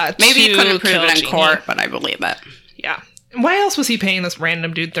 it. Maybe you couldn't prove it in Jeannie. court, but I believe it. Yeah. Why else was he paying this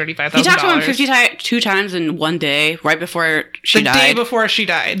random dude $35,000? He talked to him 52 times in one day, right before she died. The day before she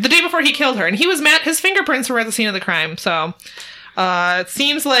died. The day before he killed her. And he was mad. His fingerprints were at the scene of the crime. So it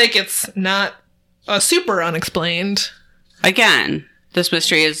seems like it's not super unexplained. Again, this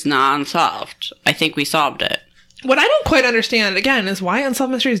mystery is not unsolved. I think we solved it. What I don't quite understand, again, is why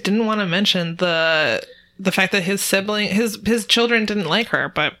Unsolved Mysteries didn't want to mention the fact that his children didn't like her,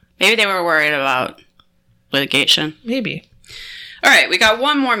 but... Maybe they were worried about litigation. Maybe. All right, we got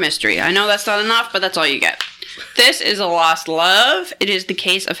one more mystery. I know that's not enough, but that's all you get. This is a lost love. It is the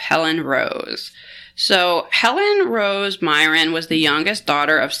case of Helen Rose. So Helen Rose Myron was the youngest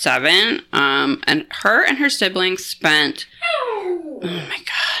daughter of 7, and her siblings spent... Oh my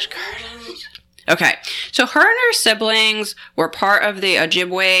God, Curtis. Okay, so her and her siblings were part of the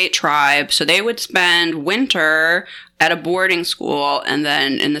Ojibwe tribe, so they would spend winter at a boarding school, and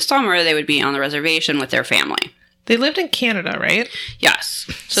then in the summer they would be on the reservation with their family. They lived in Canada, right? Yes.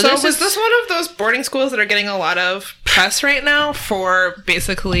 So was this one of those boarding schools that are getting a lot of press right now for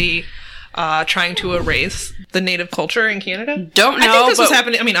basically trying to erase the native culture in Canada? Don't know, I think this was but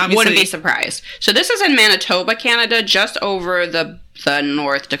happening. I mean, obviously. Wouldn't be surprised. So this is in Manitoba, Canada, just over the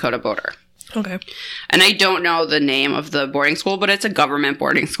North Dakota border. Okay. And I don't know the name of the boarding school, but it's a government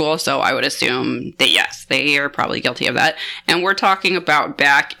boarding school, so I would assume that, yes, they are probably guilty of that. And we're talking about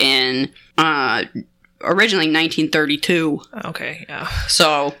back in originally 1932. Okay, yeah.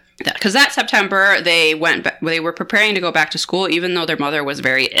 So, because that September, they were preparing to go back to school, even though their mother was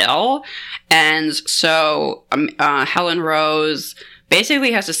very ill. And so Helen Rose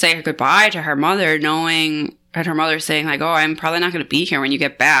basically has to say goodbye to her mother, knowing that her mother's saying, like, oh, I'm probably not going to be here when you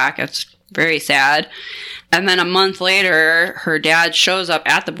get back. It's very sad. And then a month later, her dad shows up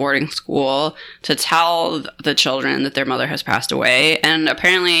at the boarding school to tell the children that their mother has passed away. And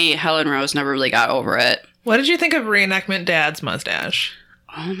apparently, Helen Rose never really got over it. What did you think of reenactment dad's mustache?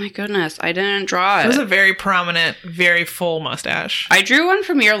 Oh my goodness, I didn't draw it. It was a very prominent, very full mustache. I drew one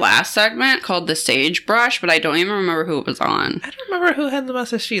from your last segment called the Sagebrush, but I don't even remember who it was on. I don't remember who had the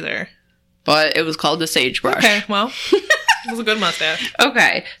mustache either. But it was called the Sagebrush. Okay, well, it was a good mustache.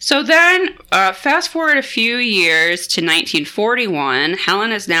 Okay, so then fast forward a few years to 1941.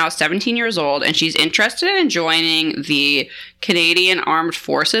 Helen is now 17 years old, and she's interested in joining the Canadian Armed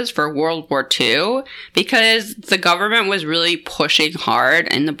Forces for World War II because the government was really pushing hard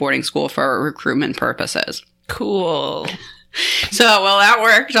in the boarding school for recruitment purposes. Cool. So, well, that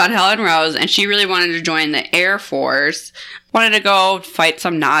worked on Helen Rose, and she really wanted to join the Air Force. Wanted to go fight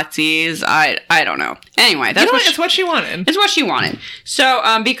some Nazis. I don't know. Anyway, that's it's what she wanted. It's what she wanted.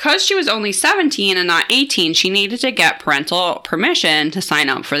 So, because she was only 17 and not 18, she needed to get parental permission to sign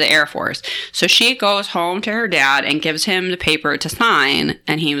up for the Air Force. So she goes home to her dad and gives him the paper to sign,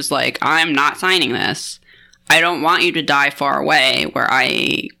 and he was like, I'm not signing this. I don't want you to die far away where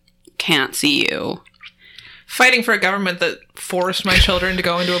I can't see you. Fighting for a government that forced my children to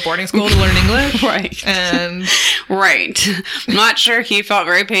go into a boarding school to learn English. Right. And right. I'm not sure he felt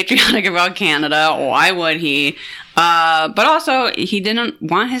very patriotic about Canada. Why would he? But also, he didn't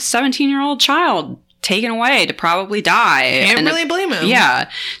want his 17-year-old child taken away to probably die. Can't really blame him. Yeah.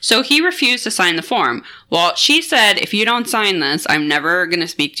 So he refused to sign the form. Well, she said, if you don't sign this, I'm never going to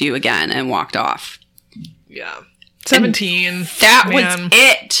speak to you again, and walked off. Yeah. 17. That Man. was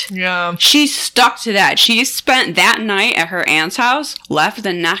it. Yeah. She stuck to that. She spent that night at her aunt's house, left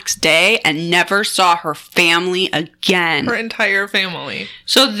the next day, and never saw her family again. Her entire family.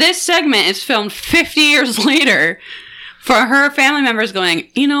 So this segment is filmed 50 years later for her family members going,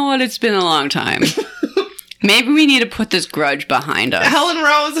 you know what, it's been a long time. Maybe we need to put this grudge behind us. Helen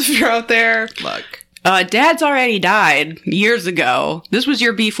Rose, if you're out there, look. Dad's already died years ago. This was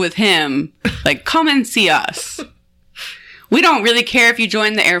your beef with him. Like, come and see us. We don't really care if you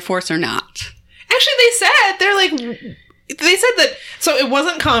join the Air Force or not. Actually, they said that, so it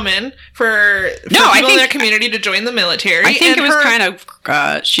wasn't common for people in their community to join the military. I think it was kind of,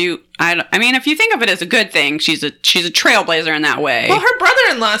 I mean, if you think of it as a good thing, she's a trailblazer in that way. Well, her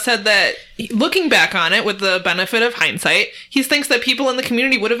brother-in-law said that, looking back on it with the benefit of hindsight, he thinks that people in the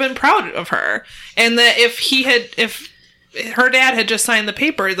community would have been proud of her. And that if her dad had just signed the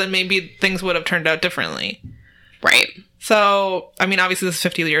paper, then maybe things would have turned out differently. Right. So, I mean, obviously this is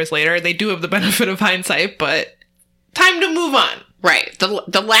 50 years later. They do have the benefit of hindsight, but time to move on. Right.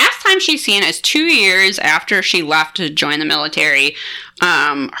 The last time she's seen is 2 years after she left to join the military.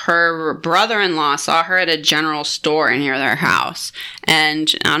 Her brother-in-law saw her at a general store near their house.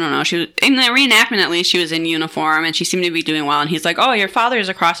 And I don't know, she was in the reenactment, at least she was in uniform and she seemed to be doing well. And he's like, oh, your father's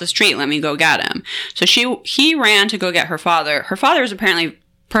across the street. Let me go get him. So he ran to go get her father. Her father was apparently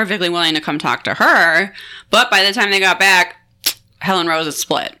perfectly willing to come talk to her. But by the time they got back, Helen Rose is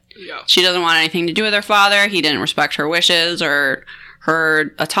split. Yeah. She doesn't want anything to do with her father. He didn't respect her wishes or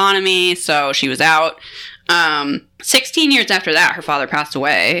her autonomy, so she was out. 16 years after that, her father passed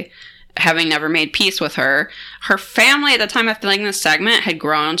away, having never made peace with her. Her family at the time of filming this segment had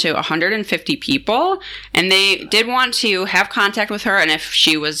grown to 150 people, and they did want to have contact with her, and if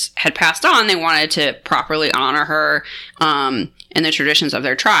she had passed on, they wanted to properly honor her in the traditions of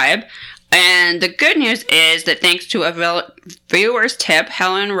their tribe. And the good news is that thanks to a viewer's tip,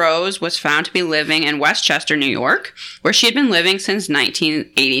 Helen Rose was found to be living in Westchester, New York, where she had been living since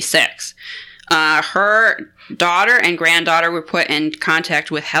 1986. Her daughter and granddaughter were put in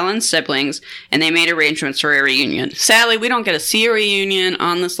contact with Helen's siblings, and they made arrangements for a reunion. Sadly, we don't get to see a reunion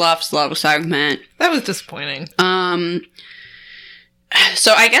on this Love's Love segment. That was disappointing.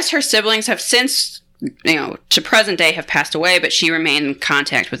 So I guess her siblings have since, to present day have passed away, but she remained in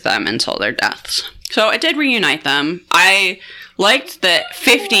contact with them until their deaths. So it did reunite them. I liked that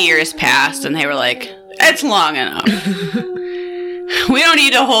 50 years passed and they were like, it's long enough. We don't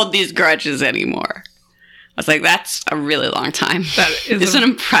need to hold these grudges anymore. I was like, that's a really long time. It's an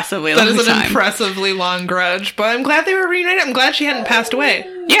impressively long time. That is an impressively long grudge, but I'm glad they were reunited. I'm glad she hadn't passed away.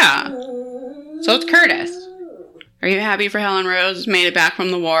 Yeah. So it's Curtis. Are you happy for Helen Rose? Made it back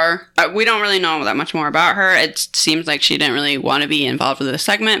from the war. We don't really know that much more about her. It seems like she didn't really want to be involved with this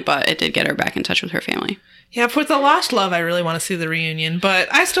segment, but it did get her back in touch with her family. Yeah, for The Lost Love, I really want to see the reunion, but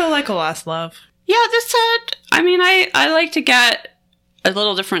I still like A Lost Love. Yeah, I like to get a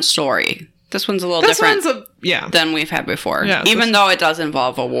little different story. This one's a little different than we've had before. Yeah, even though it does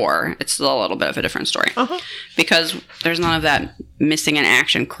involve a war, it's still a little bit of a different story. Uh-huh. Because there's none of that missing in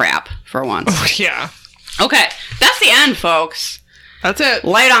action crap for once. Oh, yeah. Okay, that's the end, folks. That's it.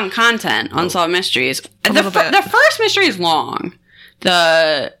 Light on content, Unsolved Mysteries. The first mystery is long.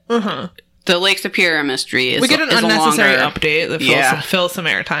 The Lake Superior mystery is we get an unnecessary update that fills some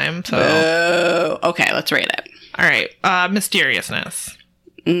airtime. So okay, let's rate it. All right, mysteriousness.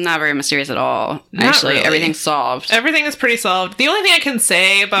 Not very mysterious at all. Actually, really. Everything's solved. Everything is pretty solved. The only thing I can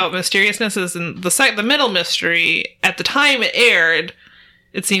say about mysteriousness is in the middle mystery. At the time it aired,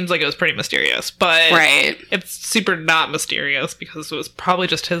 it seems like it was pretty mysterious, but it's super not mysterious because it was probably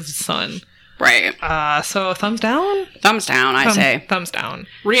just his son. Right. So thumbs down? Thumbs down, I say. Thumbs down.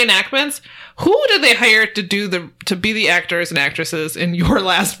 Reenactments? Who did they hire to be the actors and actresses in Your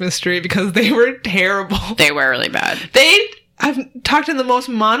Last Mystery? Because they were terrible. They were really bad. I've talked in the most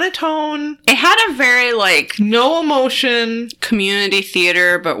monotone. It had a very, no emotion. Community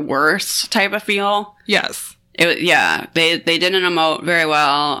theater, but worse type of feel. Yes. They didn't emote very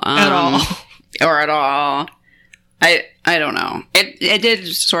well. At all. Or at all. I don't know. It did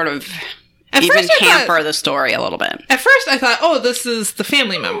sort of hamper the story a little bit. At first I thought, oh, this is the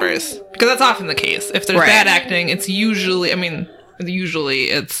family members. Because that's often the case. If there's bad acting, it's usually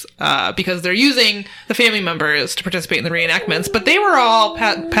it's because they're using the family members to participate in the reenactments. But they were all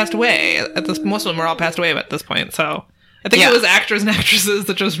passed away. Most of them were all passed away at this point. So I think it was actors and actresses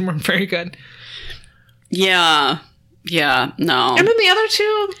that just weren't very good. Yeah, no. And then the other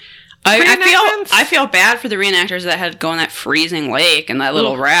two I feel bad for the reenactors that had to go on that freezing lake and that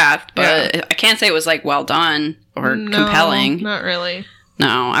little raft, but I can't say it was well done or compelling. Not really.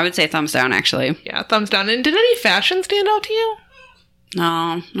 No, I would say thumbs down, actually. Yeah, thumbs down. And did any fashion stand out to you?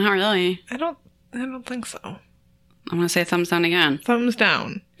 No, not really. I don't think so. I'm going to say thumbs down again. Thumbs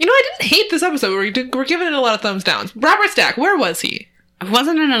down. You know, I didn't hate this episode. We're giving it a lot of thumbs downs. Robert Stack, where was he? It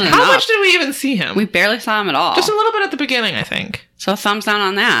wasn't enough. How much did we even see him? We barely saw him at all. Just a little bit at the beginning, I think. So thumbs down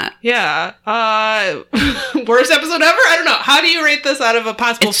on that. Yeah. Worst episode ever? I don't know. How do you rate this out of a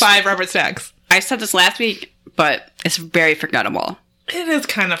possible 5 Robert Stacks? I said this last week, but it's very forgettable. It is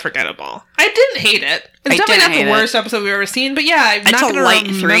kind of forgettable. I didn't hate it. It's I definitely didn't not the hate worst episode we've ever seen, but yeah, I'm It's not a going to light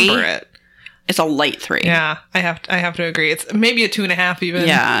remember 3. it. It's a light 3. Yeah, I have to agree. It's maybe a 2.5 even.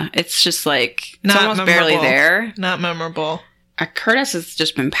 Yeah, it's just like, it's Not almost barely memorable. there. Not memorable. Curtis has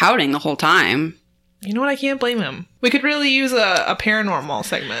just been pouting the whole time. You know what? I can't blame him. We could really use a paranormal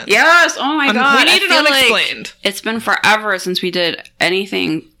segment. Yes! Oh my god. We need I it feel unexplained. like it's been forever since we did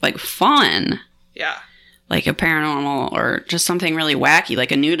anything, like, fun. Yeah. Like a paranormal or just something really wacky,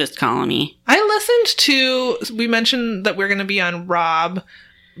 like a nudist colony. I listened to, we mentioned that we're going to be on Rob's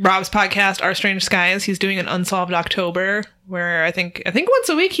podcast, Our Strange Skies. He's doing an Unsolved October, where I think once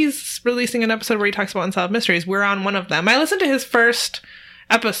a week he's releasing an episode where he talks about unsolved mysteries. We're on one of them. I listened to his first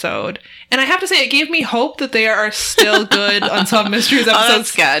episode, and I have to say, it gave me hope that there are still good unsolved mysteries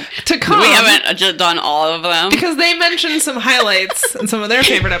episodes good. to come. We haven't just done all of them. Because they mentioned some highlights in some of their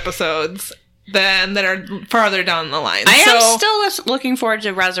favorite episodes that are farther down the line. I am still looking forward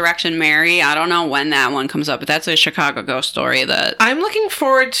to Resurrection Mary. I don't know when that one comes up, but that's a Chicago ghost story that... I'm looking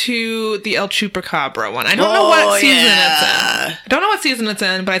forward to the El Chupacabra one. I don't know what season it's in. I don't know what season it's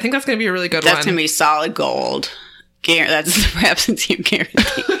in, but I think that's going to be a really good one. That's going to be solid gold. That's the perhaps you guarantee.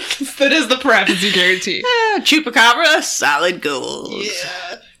 That is the perhaps you guarantee. Chupacabra, solid gold.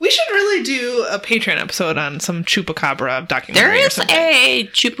 Yeah. We should really do a Patreon episode on some Chupacabra documentary. There or is something. a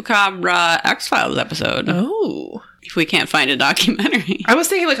Chupacabra X-Files episode. Oh. If we can't find a documentary. I was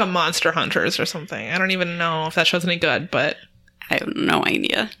thinking like a Monster Hunters or something. I don't even know if that show's any good, but... I have no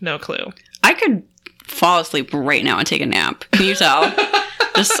idea. No clue. I could fall asleep right now and take a nap. Can you tell?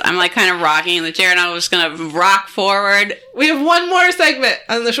 I'm like kind of rocking in the chair and I'm just going to rock forward. We have one more segment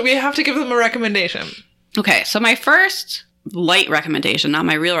on the show. We have to give them a recommendation. Okay, so my first light recommendation, not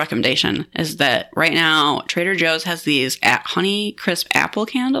my real recommendation, is that right now Trader Joe's has these Honey Crisp apple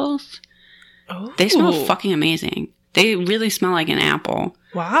candles. Oh. They smell fucking amazing. They really smell like an apple.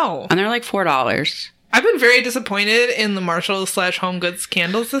 Wow. And they're like $4. I've been very disappointed in the Marshalls/Home Goods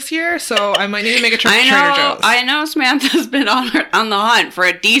candles this year, so I might need to make a trip to Trader Joe's. I know Samantha's been on the hunt for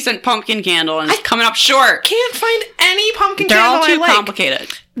a decent pumpkin candle and it's coming up short. Can't find any pumpkin They're candle all too I like. complicated.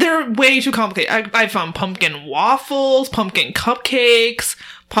 They're way too complicated. I found pumpkin waffles, pumpkin cupcakes,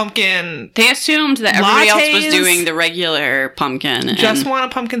 pumpkin... They assumed that everybody else was lattes. doing the regular pumpkin. Just want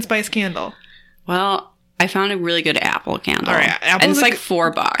a pumpkin spice candle. Well, I found a really good apple candle. All right, and it's like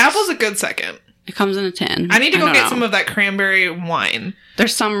 $4. Apple's a good second. It comes in a tin. I need to go don't get know. some of that cranberry wine.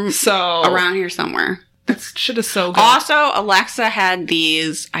 There's some around here somewhere. That shit is so good. Also, Alexa had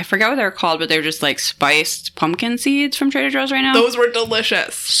these, I forget what they're called, but they're just like spiced pumpkin seeds from Trader Joe's right now. Those were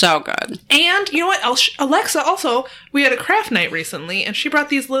delicious. So good. And you know what? Alexa also, we had a craft night recently, and she brought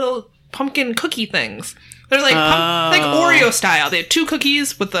these little pumpkin cookie things. They're like like Oreo style. They had 2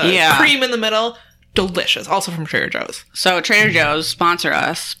 cookies with the cream in the middle. Delicious. Also from Trader Joe's. So Trader Joe's, sponsor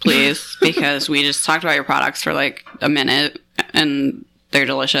us, please, because we just talked about your products for like a minute, and they're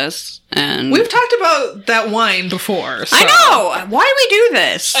delicious. And we've talked about that wine before. So. I know! Why do we do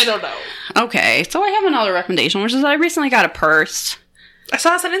this? I don't know. Okay, so I have another recommendation, which is I recently got a purse. I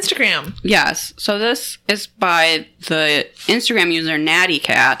saw this on Instagram. Yes. So this is by the Instagram user Natty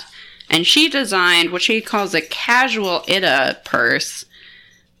Cat, and she designed what she calls a casual Ida purse.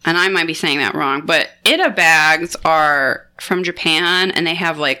 And I might be saying that wrong, but Ida bags are from Japan, and they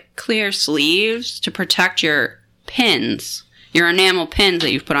have like clear sleeves to protect your pins, your enamel pins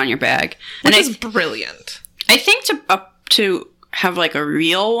that you've put on your bag. Which is brilliant. I think to have like a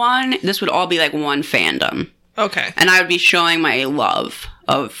real one, this would all be like one fandom. Okay. And I would be showing my love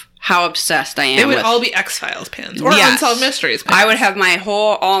of how obsessed I am. They would with, all be X-Files pins or Unsolved Mysteries pins. I would have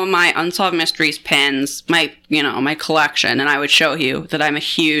all my Unsolved Mysteries pins, my collection, and I would show you that I'm a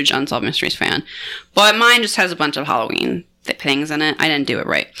huge Unsolved Mysteries fan. But mine just has a bunch of Halloween things in it. I didn't do it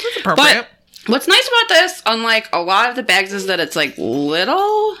right. That's appropriate. But what's nice about this, unlike a lot of the bags, is that it's like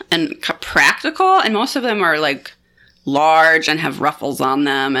little and practical, and most of them are like large and have ruffles on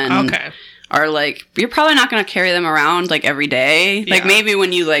them, and are like, you're probably not going to carry them around like every day. Like maybe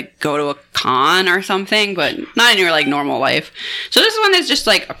when you like go to a con or something, but not in your like normal life. So this one is just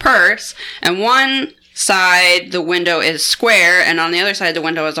like a purse, and one side the window is square, and on the other side the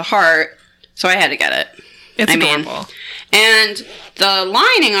window is a heart. So I had to get it. It's adorable. And the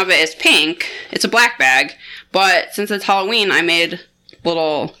lining of it is pink. It's a black bag, but since it's Halloween, I made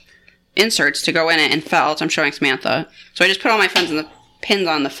little inserts to go in it in felt. I'm showing Samantha. So I just put all my pins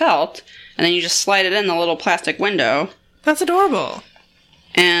on the felt, and then you just slide it in the little plastic window. That's adorable.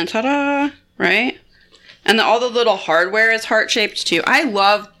 And ta-da, right? And all the little hardware is heart-shaped, too. I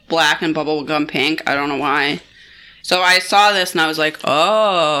love black and bubblegum pink. I don't know why. So I saw this, and I was like,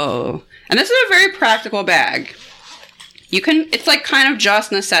 oh. And this is a very practical bag. It's like kind of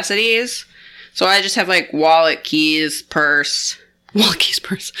just necessities. So I just have like wallet, keys, purse.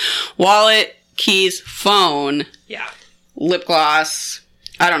 Wallet, keys, phone. Yeah. Lip gloss.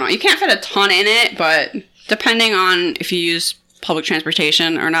 I don't know. You can't fit a ton in it, but depending on if you use public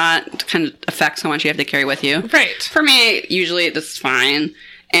transportation or not, it kind of affects how much you have to carry with you. Right. For me, usually this is fine.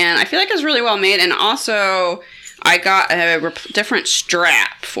 And I feel like it's really well made. And also, I got a different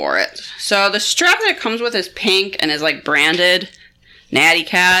strap for it. So the strap that it comes with is pink and is like branded Natty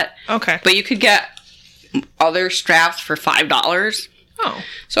Cat. Okay. But you could get other straps for $5. Oh.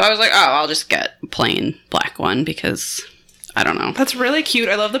 So I was like, I'll just get a plain black one because I don't know. That's really cute.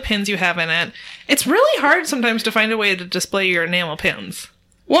 I love the pins you have in it. It's really hard sometimes to find a way to display your enamel pins.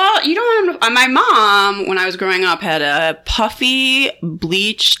 Well, you don't want to... My mom, when I was growing up, had a puffy,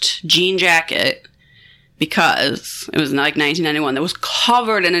 bleached jean jacket because it was like 1991 that was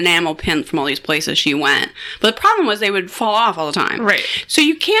covered in enamel pins from all these places she went. But the problem was they would fall off all the time. Right. So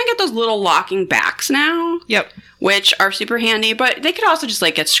you can get those little locking backs now. Yep. Which are super handy, but they could also just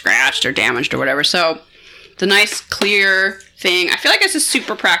like get scratched or damaged or whatever. So the nice clear thing, I feel like it's just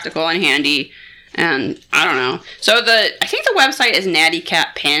super practical and handy. And I don't know. So I think the website is Natty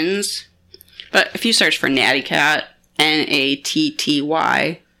Cat Pins. But if you search for Natty Cat,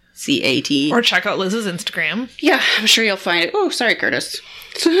 NATTYCAT. Or check out Liz's Instagram. Yeah, I'm sure you'll find it. Oh, sorry, Curtis.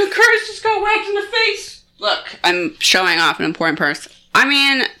 So Curtis just got whacked in the face. Look, I'm showing off an important purse. I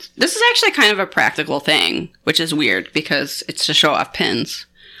mean, this is actually kind of a practical thing, which is weird because it's to show off pins.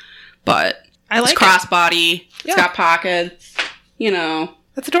 But I like it's crossbody. Yeah. It's got pockets. You know.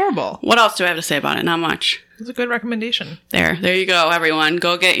 That's adorable. What else do I have to say about it? Not much. It's a good recommendation. There you go, everyone.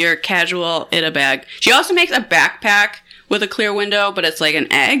 Go get your casual Ida bag. She also makes a backpack with a clear window, but it's like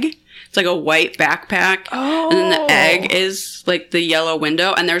an egg. It's like a white backpack. Oh. And then the egg is like the yellow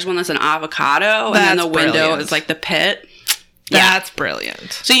window. And there's one that's an avocado. And then the window is like the pit. That's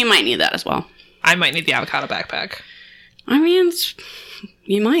brilliant. So you might need that as well. I might need the avocado backpack. I mean,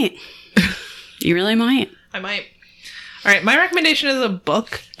 you might. You really might. I might. All right, my recommendation is a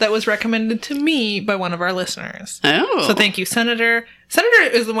book that was recommended to me by one of our listeners. Oh. So thank you, Senator. Senator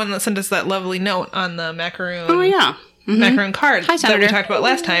is the one that sent us that lovely note on the macaroon. Oh, yeah. Mm-hmm. Macaroon card hi, that we talked about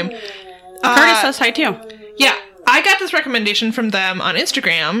last time. Curtis says hi, too. Yeah. I got this recommendation from them on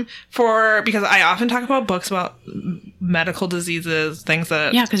Instagram because I often talk about books about medical diseases, things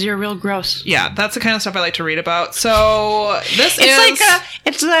that... Yeah, because you're real gross. Yeah, that's the kind of stuff I like to read about. So It's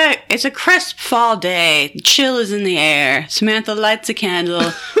a crisp fall day. Chill is in the air. Samantha lights a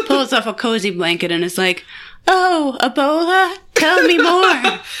candle, pulls off a cozy blanket, and is like, "Oh, Ebola, tell me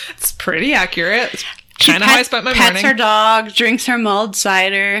more." It's pretty accurate. It's kind of how I spent my morning. Pets her dog, drinks her mulled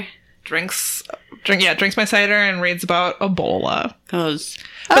cider. Drinks my cider and reads about Ebola. Goes,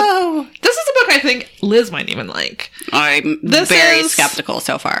 this is a book I think Liz might even like. I'm very skeptical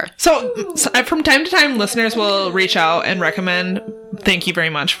so far. So from time to time, listeners will reach out and recommend, thank you very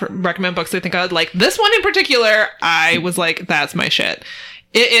much, for recommend books they think I would like. This one in particular, I was like, that's my shit.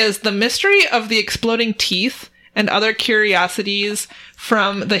 It is The Mystery of the Exploding Teeth and Other Curiosities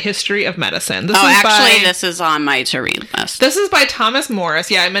from the History of Medicine. This is on my to-read list. This is by Thomas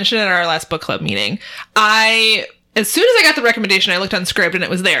Morris. Yeah, I mentioned it at our last book club meeting. As soon as I got the recommendation, I looked on Scribd and it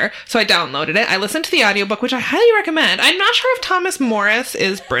was there. So I downloaded it. I listened to the audiobook, which I highly recommend. I'm not sure if Thomas Morris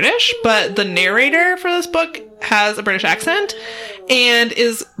is British, but the narrator for this book has a British accent and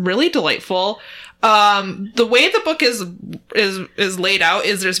is really delightful. The way the book is laid out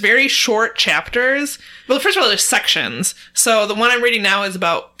is there's very short chapters. Well, first of all, there's sections. So the one I'm reading now is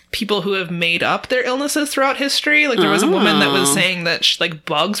about people who have made up their illnesses throughout history. Like there was a woman that was saying that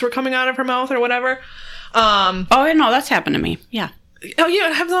bugs were coming out of her mouth or whatever. No, that's happened to me. Yeah. Oh, yeah,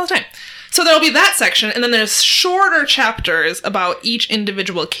 it happens all the time. So there'll be that section, and then there's shorter chapters about each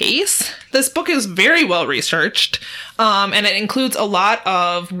individual case. This book is very well researched, and it includes a lot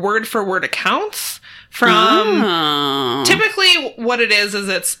of word-for-word accounts from... Typically, what it is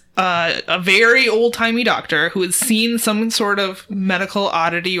it's a very old-timey doctor who has seen some sort of medical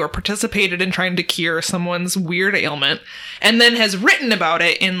oddity or participated in trying to cure someone's weird ailment, and then has written about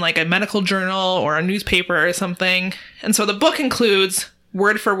it in like a medical journal or a newspaper or something. And so the book includes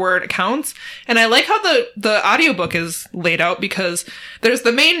word for word accounts. And I like how the audiobook is laid out, because there's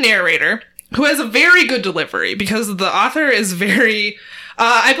the main narrator who has a very good delivery, because the author is very,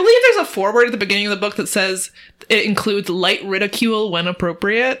 I believe there's a foreword at the beginning of the book that says it includes light ridicule when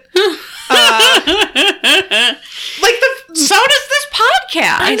appropriate. So does this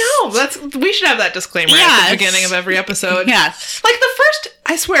podcast. I know. We should have that disclaimer at the beginning of every episode. Yes. Like the first,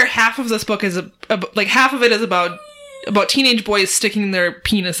 I swear, half of this book is half of it is about teenage boys sticking their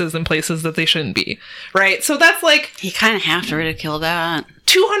penises in places that they shouldn't be. Right? So that's like, You kind of have to ridicule that.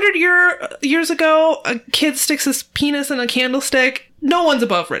 200 years ago, a kid sticks his penis in a candlestick. No one's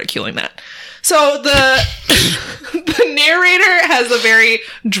above ridiculing that. So the narrator has a very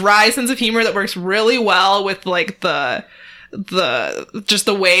dry sense of humor that works really well with like the just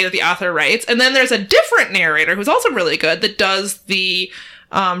the way that the author writes. And then there's a different narrator who's also really good that does the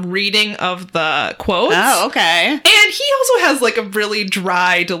reading of the quotes. Oh, okay. And he also has like a really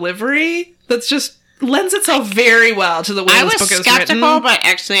dry delivery that's just lends itself very well to the way this book is written. I was skeptical, but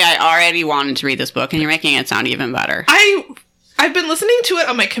actually I already wanted to read this book, and you're making it sound even better. I've been listening to it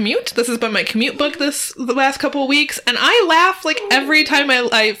on my commute. This has been my commute book the last couple of weeks, and I laugh like every time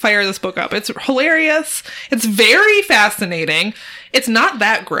I fire this book up. It's hilarious. It's very fascinating. It's not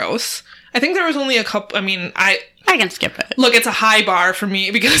that gross. I think there was only a couple. I mean, I can skip it. Look, it's a high bar for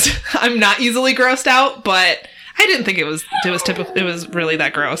me because I'm not easily grossed out, but I didn't think it was typical. It was really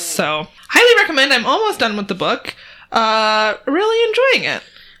that gross. So highly recommend. I'm almost done with the book. Really enjoying it.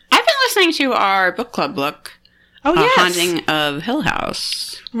 I've been listening to our book club book. Oh, yes. Haunting of Hill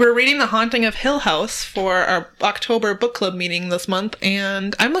House. We're reading The Haunting of Hill House for our October book club meeting this month,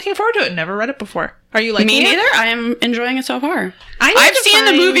 and I'm looking forward to it. Never read it before. Are you liking it? Me neither. I am enjoying it so far. I've seen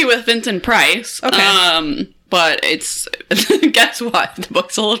the movie with Vincent Price. Okay. But it's... guess what? The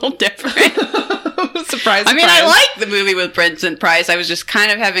book's a little different. Surprise. I mean, I like the movie with Vincent Price. I was just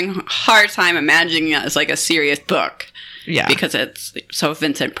kind of having a hard time imagining it as like a serious book. Yeah. Because it's so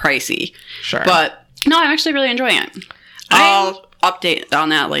Vincent Pricey. Sure. But... no, I'm actually really enjoying it. I'll update on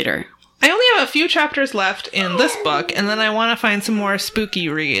that later. I only have a few chapters left in this book, and then I want to find some more spooky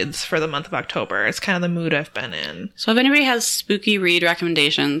reads for the month of October. It's kind of the mood I've been in. So if anybody has spooky read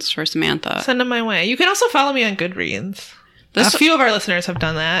recommendations for Samantha, send them my way. You can also follow me on Goodreads. A few of our listeners have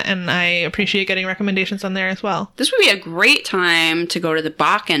done that, and I appreciate getting recommendations on there as well. This would be a great time to go to the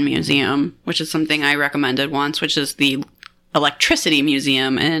Bakken Museum, which is something I recommended once, which is the Electricity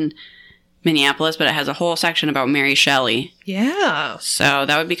Museum in Minneapolis, but it has a whole section about Mary Shelley. Yeah. So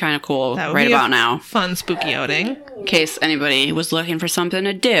that would be kind of cool right about now. Fun spooky outing. In case anybody was looking for something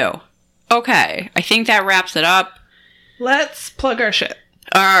to do. Okay, I think that wraps it up. Let's plug our shit.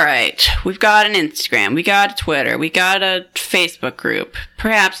 All right. We've got an Instagram. We got a Twitter. We got a Facebook group.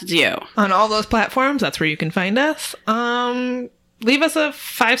 Perhaps it's you. On all those platforms, that's where you can find us. Leave us a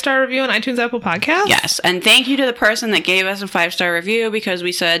 5-star review on iTunes, Apple Podcasts. Yes, and thank you to the person that gave us a 5-star review because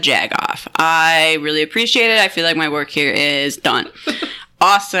we said jag off. I really appreciate it. I feel like my work here is done.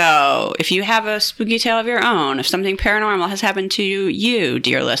 Also, if you have a spooky tale of your own, if something paranormal has happened to you,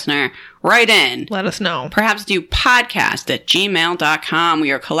 dear listener, write in. Let us know. Perhaps do podcast@gmail.com.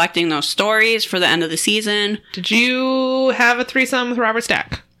 We are collecting those stories for the end of the season. Did you have a threesome with Robert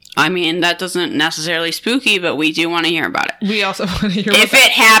Stack? I mean, that doesn't necessarily spooky, but we do want to hear about it. We also want to hear about it. If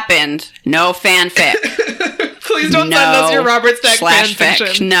it happened, no fanfic. Please don't send us your Robert Stack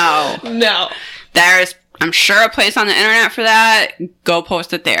fanfiction. No. There's, I'm sure, a place on the internet for that. Go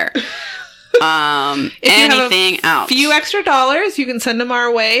post it there. Anything else? A few extra dollars, you can send them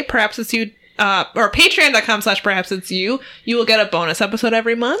our way. Perhaps it's you. Or patreon.com/perhaps it's you. You will get a bonus episode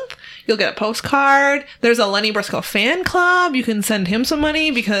every month. You'll get a postcard. There's a Lenny Briscoe fan club. You can send him some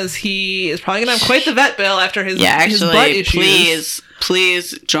money because he is probably going to have quite the vet bill after his butt issues.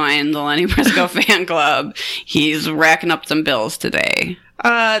 Please join the Lenny Briscoe fan club. He's racking up some bills today.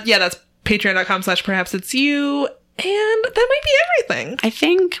 That's patreon.com/perhaps it's you. And that might be everything. I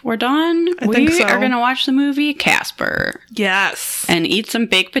think we're done. We are going to watch the movie Casper. Yes. And eat some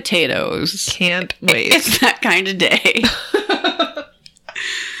baked potatoes. Can't wait. It's that kind of day.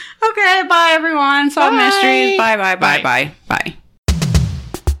 Okay, bye everyone. Solve mysteries. Bye.